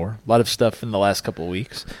lot more. A lot of stuff in the last couple of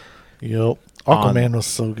weeks. Yep, Aquaman was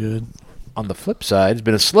so good. On the flip side, it's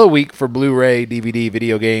been a slow week for Blu-ray, DVD,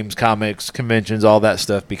 video games, comics, conventions, all that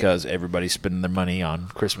stuff because everybody's spending their money on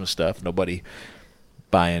Christmas stuff. Nobody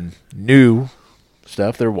buying new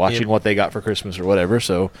stuff. They're watching Yep. what they got for Christmas or whatever,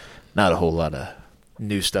 so not a whole lot of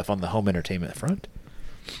new stuff on the home entertainment front.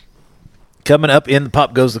 Coming up in the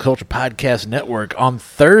Pop Goes the Culture Podcast Network on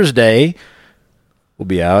Thursday, we'll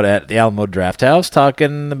be out at the Alamo Draft House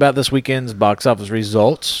talking about this weekend's box office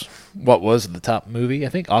results. What was the top movie? I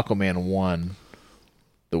think Aquaman won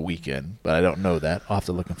the weekend, but I don't know that. I'll have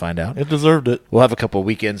to look and find out. It deserved it. We'll have a couple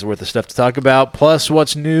weekends worth of stuff to talk about, plus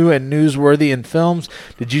what's new and newsworthy in films.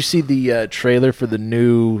 Did you see the trailer for the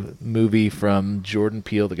new movie from Jordan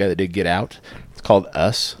Peele, the guy that did Get Out? It's called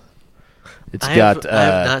Us. It's I got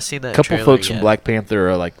have not seen that a couple trailer folks from yet. Black Panther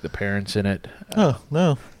are like the parents in it. Oh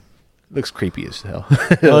no. Looks creepy as hell.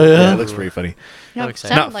 Oh, yeah? It looks pretty funny. No, I'm it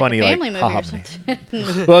excited. sounded Not funny, like a like, family movie haha, or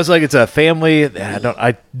something. Well, it's like it's a family.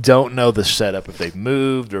 I don't know the setup if they've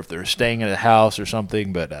moved or if they're staying at a house or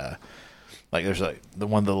something. But like there's like the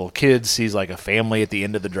one of the little kids sees like a family at the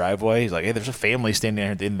end of the driveway. He's like, hey, there's a family standing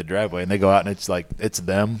there at the end of the driveway, and they go out and it's like it's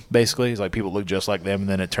them basically. It's like people look just like them, and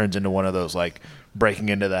then it turns into one of those like breaking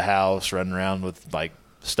into the house, running around with like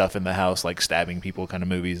stuff in the house, like stabbing people kind of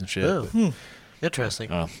movies and shit. Oh. But,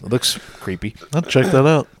 Interesting. it looks creepy. I'll check that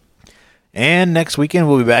out. And next weekend,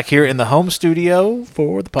 we'll be back here in the home studio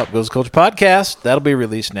for the Pop Goes Culture podcast. That'll be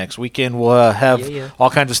released next weekend. We'll have Yeah. all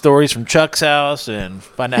kinds of stories from Chuck's house and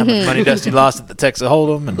find out how much money Dusty lost at the Texas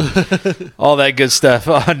Hold'em and all that good stuff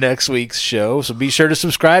on next week's show. So be sure to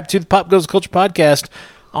subscribe to the Pop Goes Culture podcast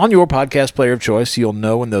on your podcast player of choice so you'll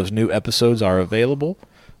know when those new episodes are available.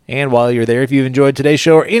 And while you're there, if you've enjoyed today's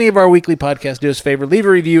show or any of our weekly podcasts, do us a favor, leave a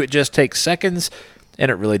review. It just takes seconds,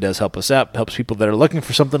 and it really does help us out. It helps people that are looking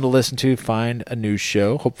for something to listen to find a new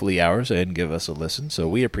show, hopefully ours, and give us a listen. So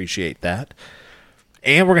we appreciate that.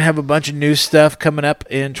 And we're going to have a bunch of new stuff coming up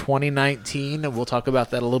in 2019, and we'll talk about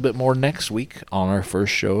that a little bit more next week on our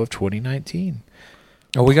first show of 2019.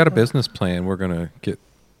 Oh, we got a business plan. We're gonna get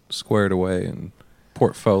squared away and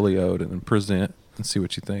portfolioed and present and see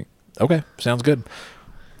what you think. Okay, sounds good.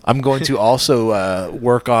 I'm going to also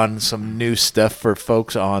work on some new stuff for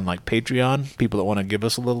folks on like Patreon, people that want to give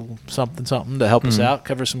us a little something to help us out,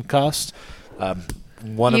 cover some costs.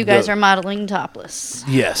 one You of guys the, are modeling topless.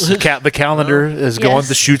 Yes, the calendar is going. Yes.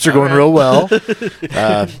 The shoots are going real well.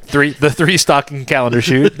 The 3 stocking calendar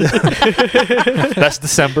shoot. That's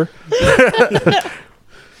December.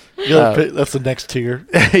 That's the next tier.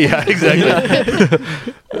 Yeah, exactly.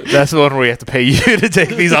 That's the one where we have to pay you to take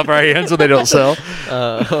these off our hands so they don't sell.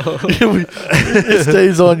 It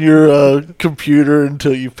stays on your computer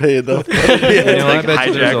until you pay enough. I bet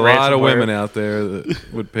you there's a hijack lot of ransomware. women out there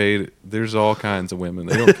that would pay. There's all kinds of women.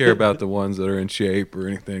 They don't care about the ones that are in shape or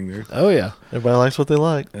anything. Oh yeah, Everybody likes what they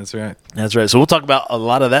like. That's right. that's right. So we'll talk about a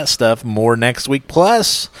lot of that stuff more next week.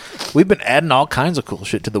 Plus, we've been adding all kinds of cool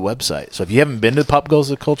shit to the website. So if you haven't been to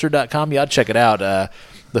popgoestheculture.com, you ought to check it out.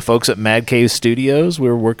 The folks at Mad Cave Studios,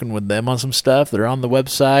 we're working with them on some stuff. They're on the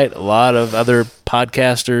website. A lot of other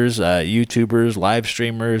podcasters, YouTubers, live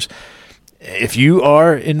streamers. If you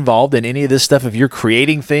are involved in any of this stuff, if you're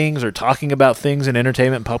creating things or talking about things in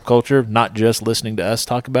entertainment and pop culture, not just listening to us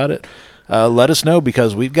talk about it, let us know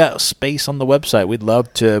because we've got space on the website. We'd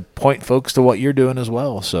love to point folks to what you're doing as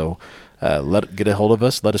well. So get a hold of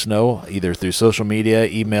us. Let us know either through social media,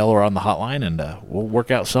 email, or on the hotline, and we'll work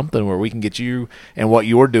out something where we can get you and what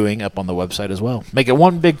you're doing up on the website as well. Make it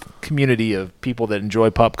one big community of people that enjoy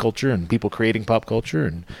pop culture and people creating pop culture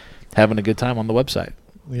and having a good time on the website.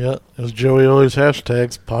 Yeah, as Joey always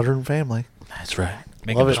hashtags, Potter and family. That's right.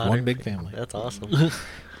 Make Love it it. just one big family. That's awesome.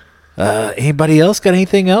 Anybody else got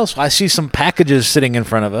anything else? I see some packages sitting in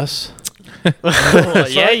front of us. Oh,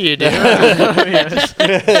 yeah, you do. God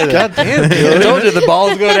damn, I Joey. told you the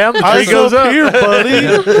balls go down, the tree Eyes goes up up. here, buddy.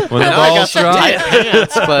 When the Now I got balls some drop, tight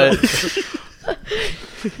pants, but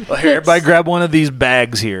Well, here, everybody grab one of these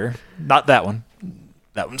bags here. Not that one.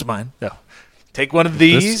 That one's mine. No. Take one of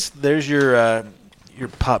these. There's your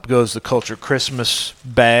Pop Goes the Culture Christmas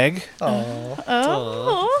bag.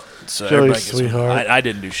 Oh. So Joey's everybody gets one. sweetheart. I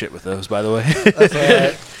didn't do shit with those, by the way. That's all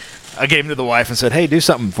right. I gave them to the wife and said, hey, do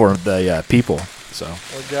something for the people. So,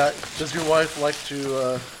 Does your wife like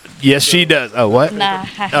to... yes, she does. Oh, what? Nah.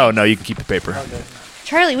 Oh, no, you can keep the paper.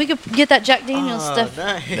 Charlie, we could get that Jack Daniels stuff.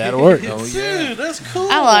 nice. That'll work. Dude, that's cool.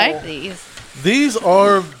 I like these. These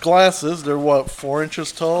are glasses. They're what, 4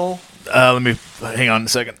 inches tall? Let me hang on a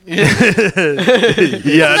second. Yeah,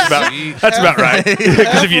 that's about right.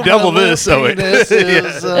 Because if you double this, Penis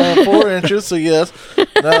is 4 inches, so yes.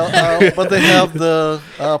 But they have the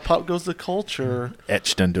Pop Goes the Culture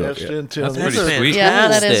etched into etched it. into That's them. pretty These are- sweet. Yeah,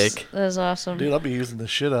 that is Fantastic. awesome. Dude, I'll be using the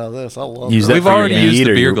shit out of this. I love Use that. that we've for your already meat used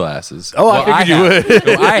the or beer your- glasses. Oh, I figured you would.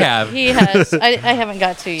 No, I have. He has. I haven't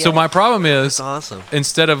got to yet. So my problem is, That's awesome.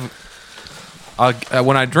 instead of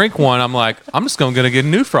when I drink one, I'm like, I'm just going to get a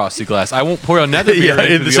new frosty glass. I won't pour another beer Yeah,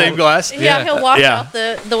 into in the same old- glass. yeah, yeah. he'll wash Yeah. off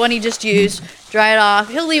the one he just used, dry it off.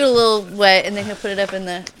 He'll leave it a little wet, and then he'll put it up in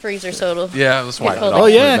the freezer so it'll. Yeah, let's wipe it pulled off. it. Oh,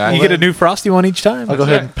 put it yeah. back. You get a new frosty one each time. I'll go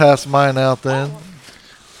ahead and pass mine out then.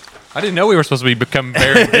 I didn't know we were supposed to become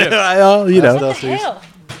very good. Oh, you know. That's Dusty's. Hell.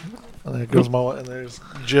 And there goes my and there's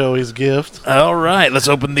Joey's gift. All right, let's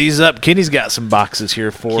open these up. Kenny's got some boxes here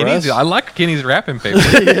for Kenny's, us. I like Kenny's wrapping paper.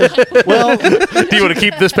 Well, Do you want to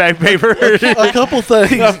keep this bag paper? a couple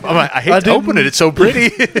things. I'm like, I hate I to open didn't- it. It's so pretty.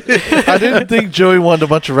 I didn't think Joey wanted a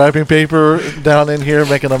bunch of wrapping paper down in here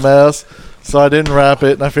making a mess, so I didn't wrap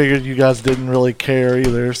it. And I figured you guys didn't really care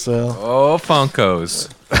either. So Oh,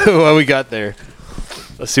 Funkos. What we got there?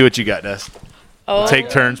 Let's see what you got, Ness. Oh. Take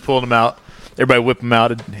turns pulling them out. Everybody whip them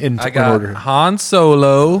out in I got order. Han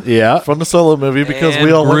Solo. Yeah. from the Solo movie, because we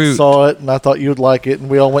And all went and Groot. saw it, and I thought you would like it, and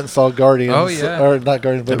we all went and saw Guardians. Oh, yeah. Or not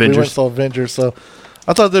Guardians, but we went and Avengers. saw Avengers. So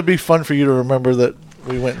I thought that'd be fun for you to remember that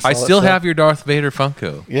we went and saw I that still stuff. have your Darth Vader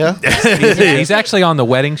Funko. Yeah? He's actually on the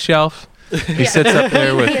wedding shelf. He sits up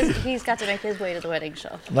there with. He's got to make his way to the wedding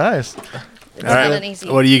shelf. Nice. It's All right. not an easy.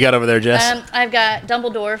 What do you got over there, Jess? I've got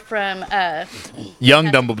Dumbledore from Young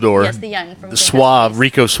Dumbledore. yes, the young from The Suave,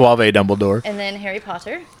 Rico Suave Dumbledore. and then Harry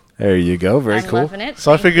Potter. There you go. Very I'm cool. loving it.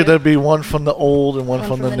 So I Thank figured you. there'd be one from the old and one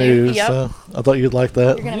from the new. Yep. So I thought you'd like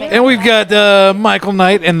that. You're gonna make And we've got Michael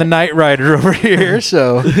Knight and the Knight Rider over here.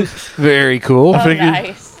 So very cool. oh, figured-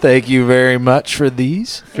 nice. Thank you very much for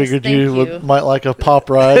these. Figured thank you, you. might like a pop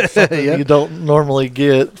ride, something Yep. you don't normally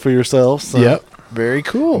get for yourself. So. Yep. Very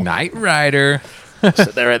cool. Knight Rider.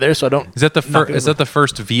 Sit that right there so I don't. Is that the Knock it Is that the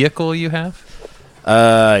first vehicle you have?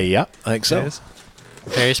 Yeah, I think so. Yes.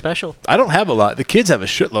 Very special. I don't have a lot. The kids have a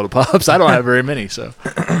shitload of pops. I don't have very many, so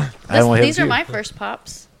I only have These a are few. my first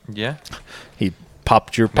pops. Yeah. He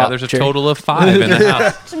popped your Now pop. there's a cherry. total of 5 in the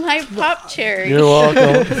house. It's my pop cherry. You're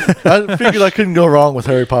welcome. I figured I couldn't go wrong with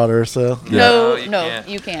Harry Potter. So No, you no, can't.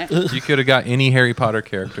 you can't. You could have got any Harry Potter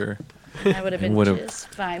character. I would have been would've- just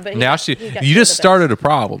fine. But Now he got you to just the best. started a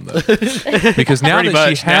problem though, because now Pretty that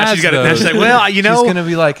much. she Now has she's gotta- now those, she's like, well, you know, she's gonna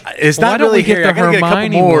be like, it's why not don't really we get here. I the gotta get a couple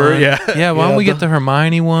Hermione more. one? Yeah. Why don't we Yeah, get the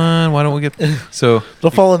Hermione one? Why don't we get so?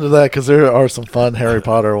 Don't fall into that because there are some fun Harry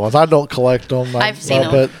Potter ones. I don't collect them. I've seen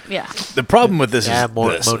them. but Yeah. The problem with this Yeah, is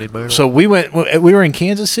more this. Moated Myrtle. So we were in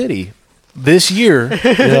Kansas City this year,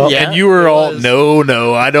 yeah. Yeah. and you were it all was.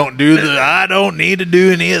 no, I don't need to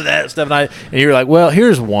do any of that stuff. And you were like, well,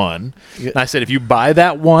 here's one. And I said, if you buy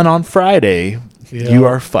that one on Friday, Yeah. you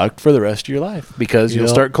are fucked for the rest of your life because you'll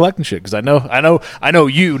Yeah. start collecting shit. Because I know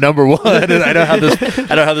you, number one, and I know how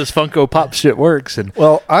this Funko Pop shit works. And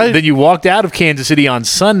Well, then you walked out of Kansas City on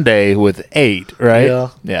Sunday with 8, right?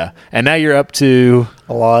 Yeah. And now you're up to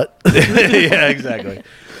a lot. yeah, exactly.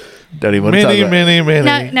 Don't even want to talk about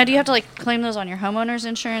many. Now, do you have to like claim those on your homeowner's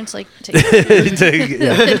insurance? Like,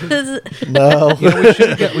 yeah. No.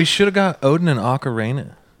 We should have got Odin and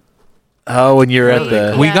Ocarina. Oh, when you're at Really?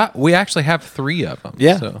 the Yeah. We actually have 3 of them.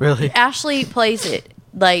 Yeah. so. Really? Ashley plays it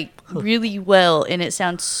like really well, and it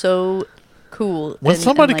sounds so cool. When and,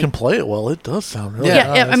 somebody like, can play it well, it does sound really yeah,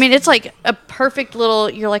 nice. I mean, it's like a perfect little.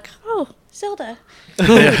 You're like, oh, Zelda.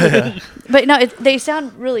 But no, they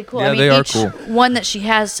sound really cool. Yeah, I mean, they are each cool. one that she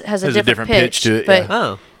has a There's a different, different pitch to it, but yeah.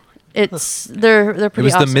 Oh. it's they're It pretty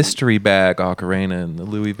was awesome. the mystery bag Ocarina in the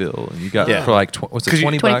Louisville, and you got Yeah. for like was it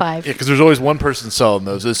 20 bucks? 25. Yeah, because there's always one person selling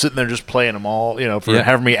those. They're sitting there just playing them all, for Yeah.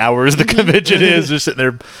 however many hours the convention is. Just sitting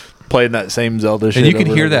there playing that same Zelda shit. And you can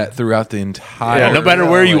over hear and over. that throughout the entire. Yeah, no matter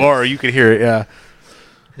where you are, you can hear it. Yeah,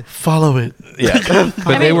 Follow it. yeah.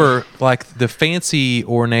 But they were like the fancy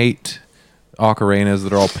ornate ocarinas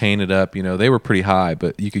that are all painted up. They were pretty high,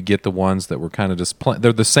 but you could get the ones that were kind of just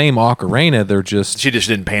they're the same ocarina. They're just She just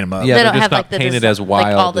didn't paint them up. Yeah, They they're don't just have not like the painted desi- as wild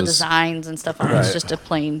like all the as- designs and stuff on it. It's just a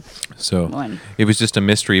plain so one. it was just a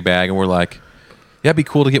mystery bag, and we're like, yeah, it'd be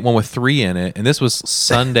cool to get one with 3 in it. And this was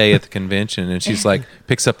Sunday at the convention, and she's like,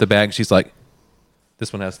 picks up the bag, and she's like,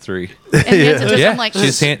 this one has 3. And hands it to us. Yeah, I'm like, she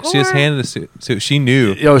just "Score." handed us so she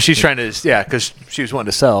knew. She's trying to, because she was wanting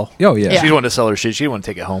to sell. Oh yeah. Yeah. She wanted to sell her shit. She didn't want to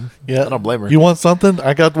take it home. Yeah. I don't blame her. You want something?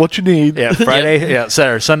 I got what you need. yeah, Friday,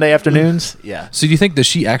 Saturday, Sunday afternoons. Yeah. So do you think that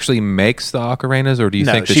she actually makes the ocarinas, or do you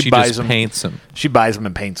No, think that she she buys just them. paints them? She buys them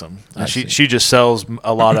and paints them. I She see. she just sells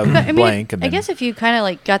a lot of them I mean, blank. And I then guess if you kind of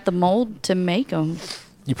like got the mold to make them,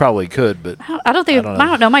 you probably could, but I don't think I I don't don't,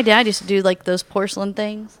 know. know. My dad used to do like those porcelain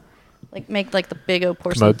things, like make like the big old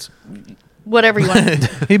porcelain, commodes. whatever you want.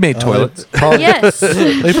 He made toilets. Probably, Yes.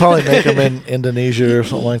 They probably make them in Indonesia or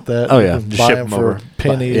something like that. Oh You yeah, can just buy ship them them for over.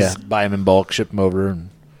 pennies. Buy them in bulk, ship them over, and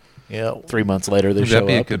Yeah. 3 months later they show That'd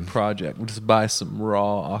be a up. good and- project. We'll just buy some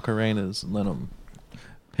raw ocarinas and let them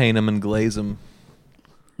paint them and glaze them.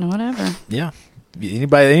 Whatever. Yeah. Any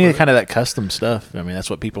kind of that custom stuff. I mean, that's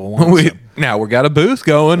what people want. Now we got a booth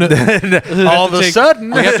going. All of a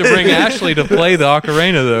sudden, we have to bring Ashley to play the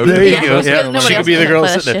ocarina, though. There you Yeah, go. because Yeah, nobody she else could be the can girl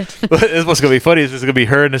play sitting that there. What's going to be funny is it's going to be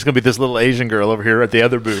her and it's going to be this little Asian girl over here at the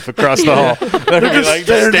other booth across the hall. They're just like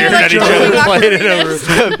staring at each other, playing it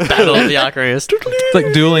over. Battle of the Ocarinas. It's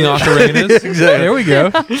like dueling ocarinas. There we go.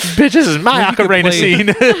 Bitch, this is my You could ocarina play- scene.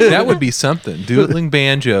 That would be something. Dueling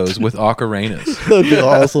banjos with ocarinas. That'd be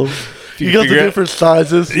awesome. You got the figure out- different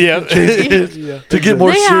sizes. Yeah. To get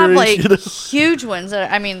more They serious. have like you know? huge ones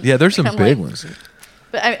that I mean. Yeah, there's some I'm big like- ones.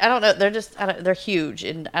 But I don't know. They're just they're huge,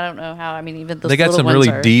 and I don't know how. I mean, even those They got little some ones really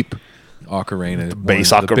are, deep ocarina.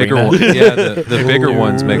 bass ones. The bigger ocarina. one- yeah, the bigger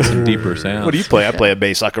ones make some deeper sounds. What do you play? I play a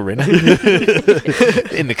bass ocarina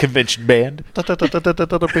in the convention band. Bass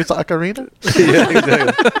ocarina. Yeah,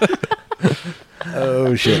 exactly.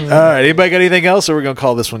 Oh shit! All right, anybody got anything else, or we're gonna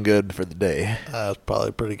call this one good for the day? That's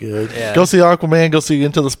probably pretty good. Yeah. Go see Aquaman. Go see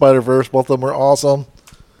Into the Spider-Verse. Both of them are awesome.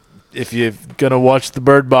 If you're gonna watch the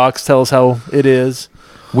Bird Box, tell us how it is.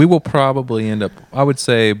 We will probably end up. I would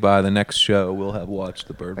say by the next show we'll have watched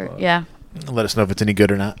the Bird Box. Yeah, Let us know if it's any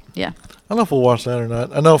good or not. yeah. I don't know if we'll watch that or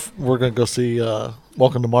not. I know if we're going to go see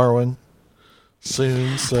Welcome to Marwin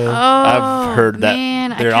soon. So I've heard that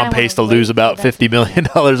man, I they're kinda on pace to wanna lose wait about for that. $50 million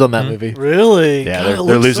on that movie. Really? Yeah, God, it they're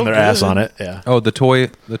looks losing so their ass good. on it. Yeah, Oh, the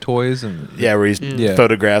toys, and yeah, where he Yeah.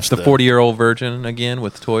 photographs the 40-year-old virgin again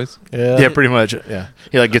with toys. Yeah. Yeah, pretty much. Yeah,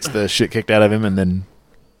 he like gets the shit kicked out of him and then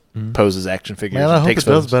poses action figures. Man, I and hope it takes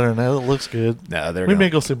does photos. better than that. It looks good. No, they're We may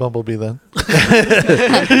go see Bumblebee then.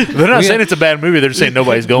 They're not saying it's a bad movie. They're just saying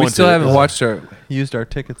nobody's going We still to. haven't used our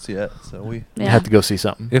tickets yet, so we. Yeah. Have to go see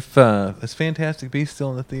something. If is Fantastic Beasts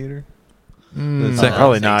still in the theater? Mm, second-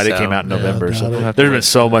 probably I think not. It so. came out in Yeah, November, doubt so it. We'll have to there's been wait.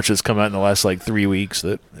 so much that's come out in the last like 3 weeks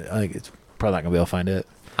that I think it's probably not gonna be able to find it.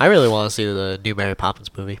 I really want to see the new Mary Poppins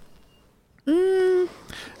movie.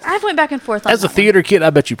 I went back and forth on As a that theater kid, I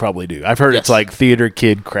bet you probably do. I've heard it's Yes. like theater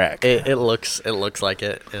kid crack. It looks like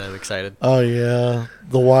it, and I'm excited. Oh yeah,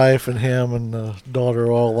 the wife and him and the daughter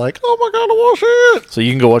are all like, "Oh my god, I watch it!" So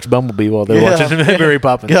you can go watch Bumblebee while they're Yeah. watching Mary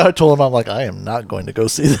Poppins. Yeah, I told him I'm like, I am not going to go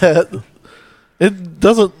see that. It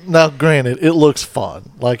doesn't. Now, granted, it looks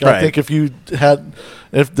fun. Like Right. I think if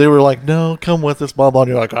they were like, "No, come with us," blah blah, and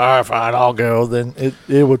you're like, "All right, fine, I'll go," then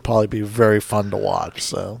it would probably be very fun to watch.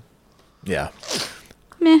 So Yeah.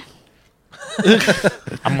 Meh.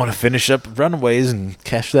 I'm going to finish up Runaways and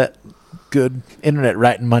cash that good internet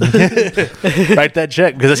writing money. Write that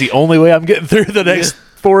check because that's the only way I'm getting through the next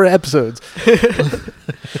 4 episodes.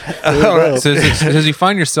 All right. So does you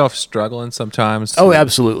find yourself struggling sometimes? Oh,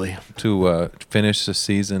 absolutely. To finish the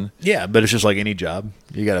season. Yeah, but it's just like any job.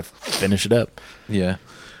 You got to finish it up. Yeah.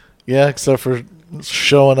 Yeah, except for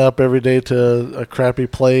showing up every day to a crappy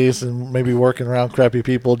place and maybe working around crappy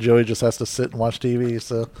people, Joey just has to sit and watch TV.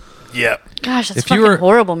 So Yeah. Gosh, that's If you fucking were-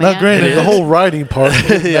 horrible, man. now, granted, the whole writing part,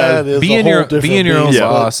 that is Being a whole different being your own beast, but-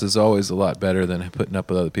 boss is always a lot better than putting up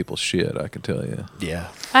with other people's shit. I can tell you. Yeah.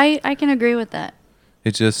 I can agree with that.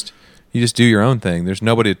 It just you just do your own thing. There's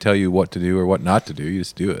nobody to tell you what to do or what not to do. You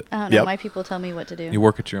just do it. I don't know. Yep. My people tell me what to do. You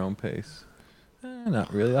work at your own pace.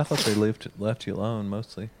 Not really. I thought they left you alone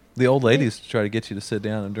mostly. The old ladies try to get you to sit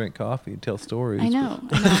down and drink coffee and tell stories. I know.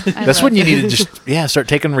 That's when you need to just start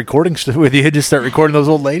taking recordings with you. Just start recording those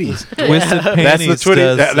old ladies. Twisted That's the Panties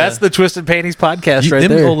does, that's the Twisted Panties podcast right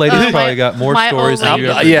them there. old ladies Oh, probably my- got more my stories old than you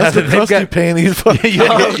lady. ever. Yeah, That's the they've crusty got- panties.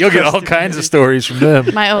 You'll get all kinds of stories from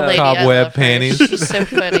them. My old lady. I Cobweb love her. panties. She's so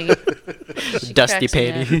funny. She Dusty cracks me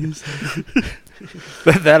up. panties.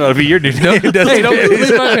 That ought to be your new name. Hey, don't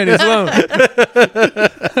leave my panties alone.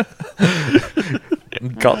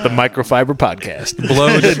 Call it the Microfiber Podcast.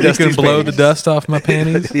 You can blow the dust off my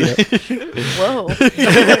panties. Whoa.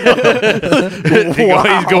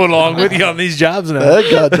 He's going along with you on these jobs now. That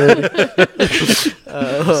got dirty.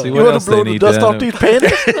 See You what want else to blow they the need dust done. off these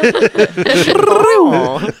panties?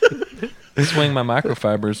 Swing my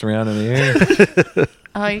microfibers around in the air.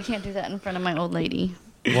 Oh, you can't do that in front of my old lady.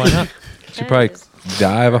 Why not? She'd probably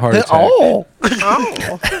die of a heart attack. Oh,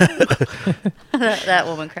 that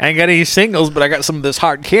woman I cracked. ain't got any singles, but I got some of this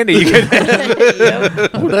hard candy. You can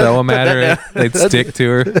Throw them at her. They'd stick to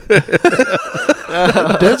her.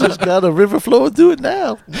 the desert's got a river flowing through it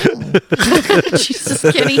now. Jesus,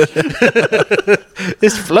 Kenny.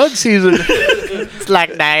 It's flood season. It's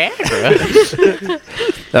like Niagara.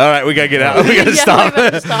 All right, we gotta get out. We gotta Yeah, stop. we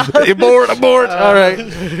better stop. Abort. All right.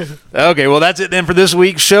 Okay, well that's it then for this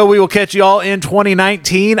week's show. We will catch you all in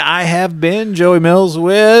 2019. I have been Joey Mills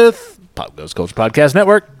with Pop Goes Culture Podcast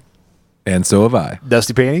Network. And so have I.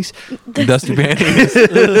 Dusty Panties. Dusty panties.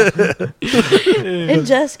 And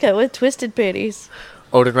Jessica with Twisted Panties.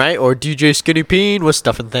 Odin Wright or DJ Skinny Peen with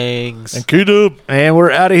stuffing things. And Q-Dub. And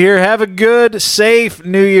we're out of here. Have a good, safe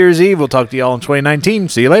New Year's Eve. We'll talk to you all in 2019.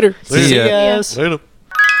 See you later. See ya. Yes. Later.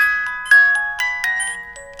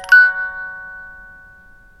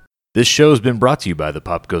 This show has been brought to you by the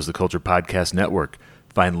Pop Goes the Culture Podcast Network.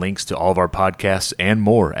 Find links to all of our podcasts and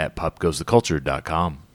more at popgoestheculture.com.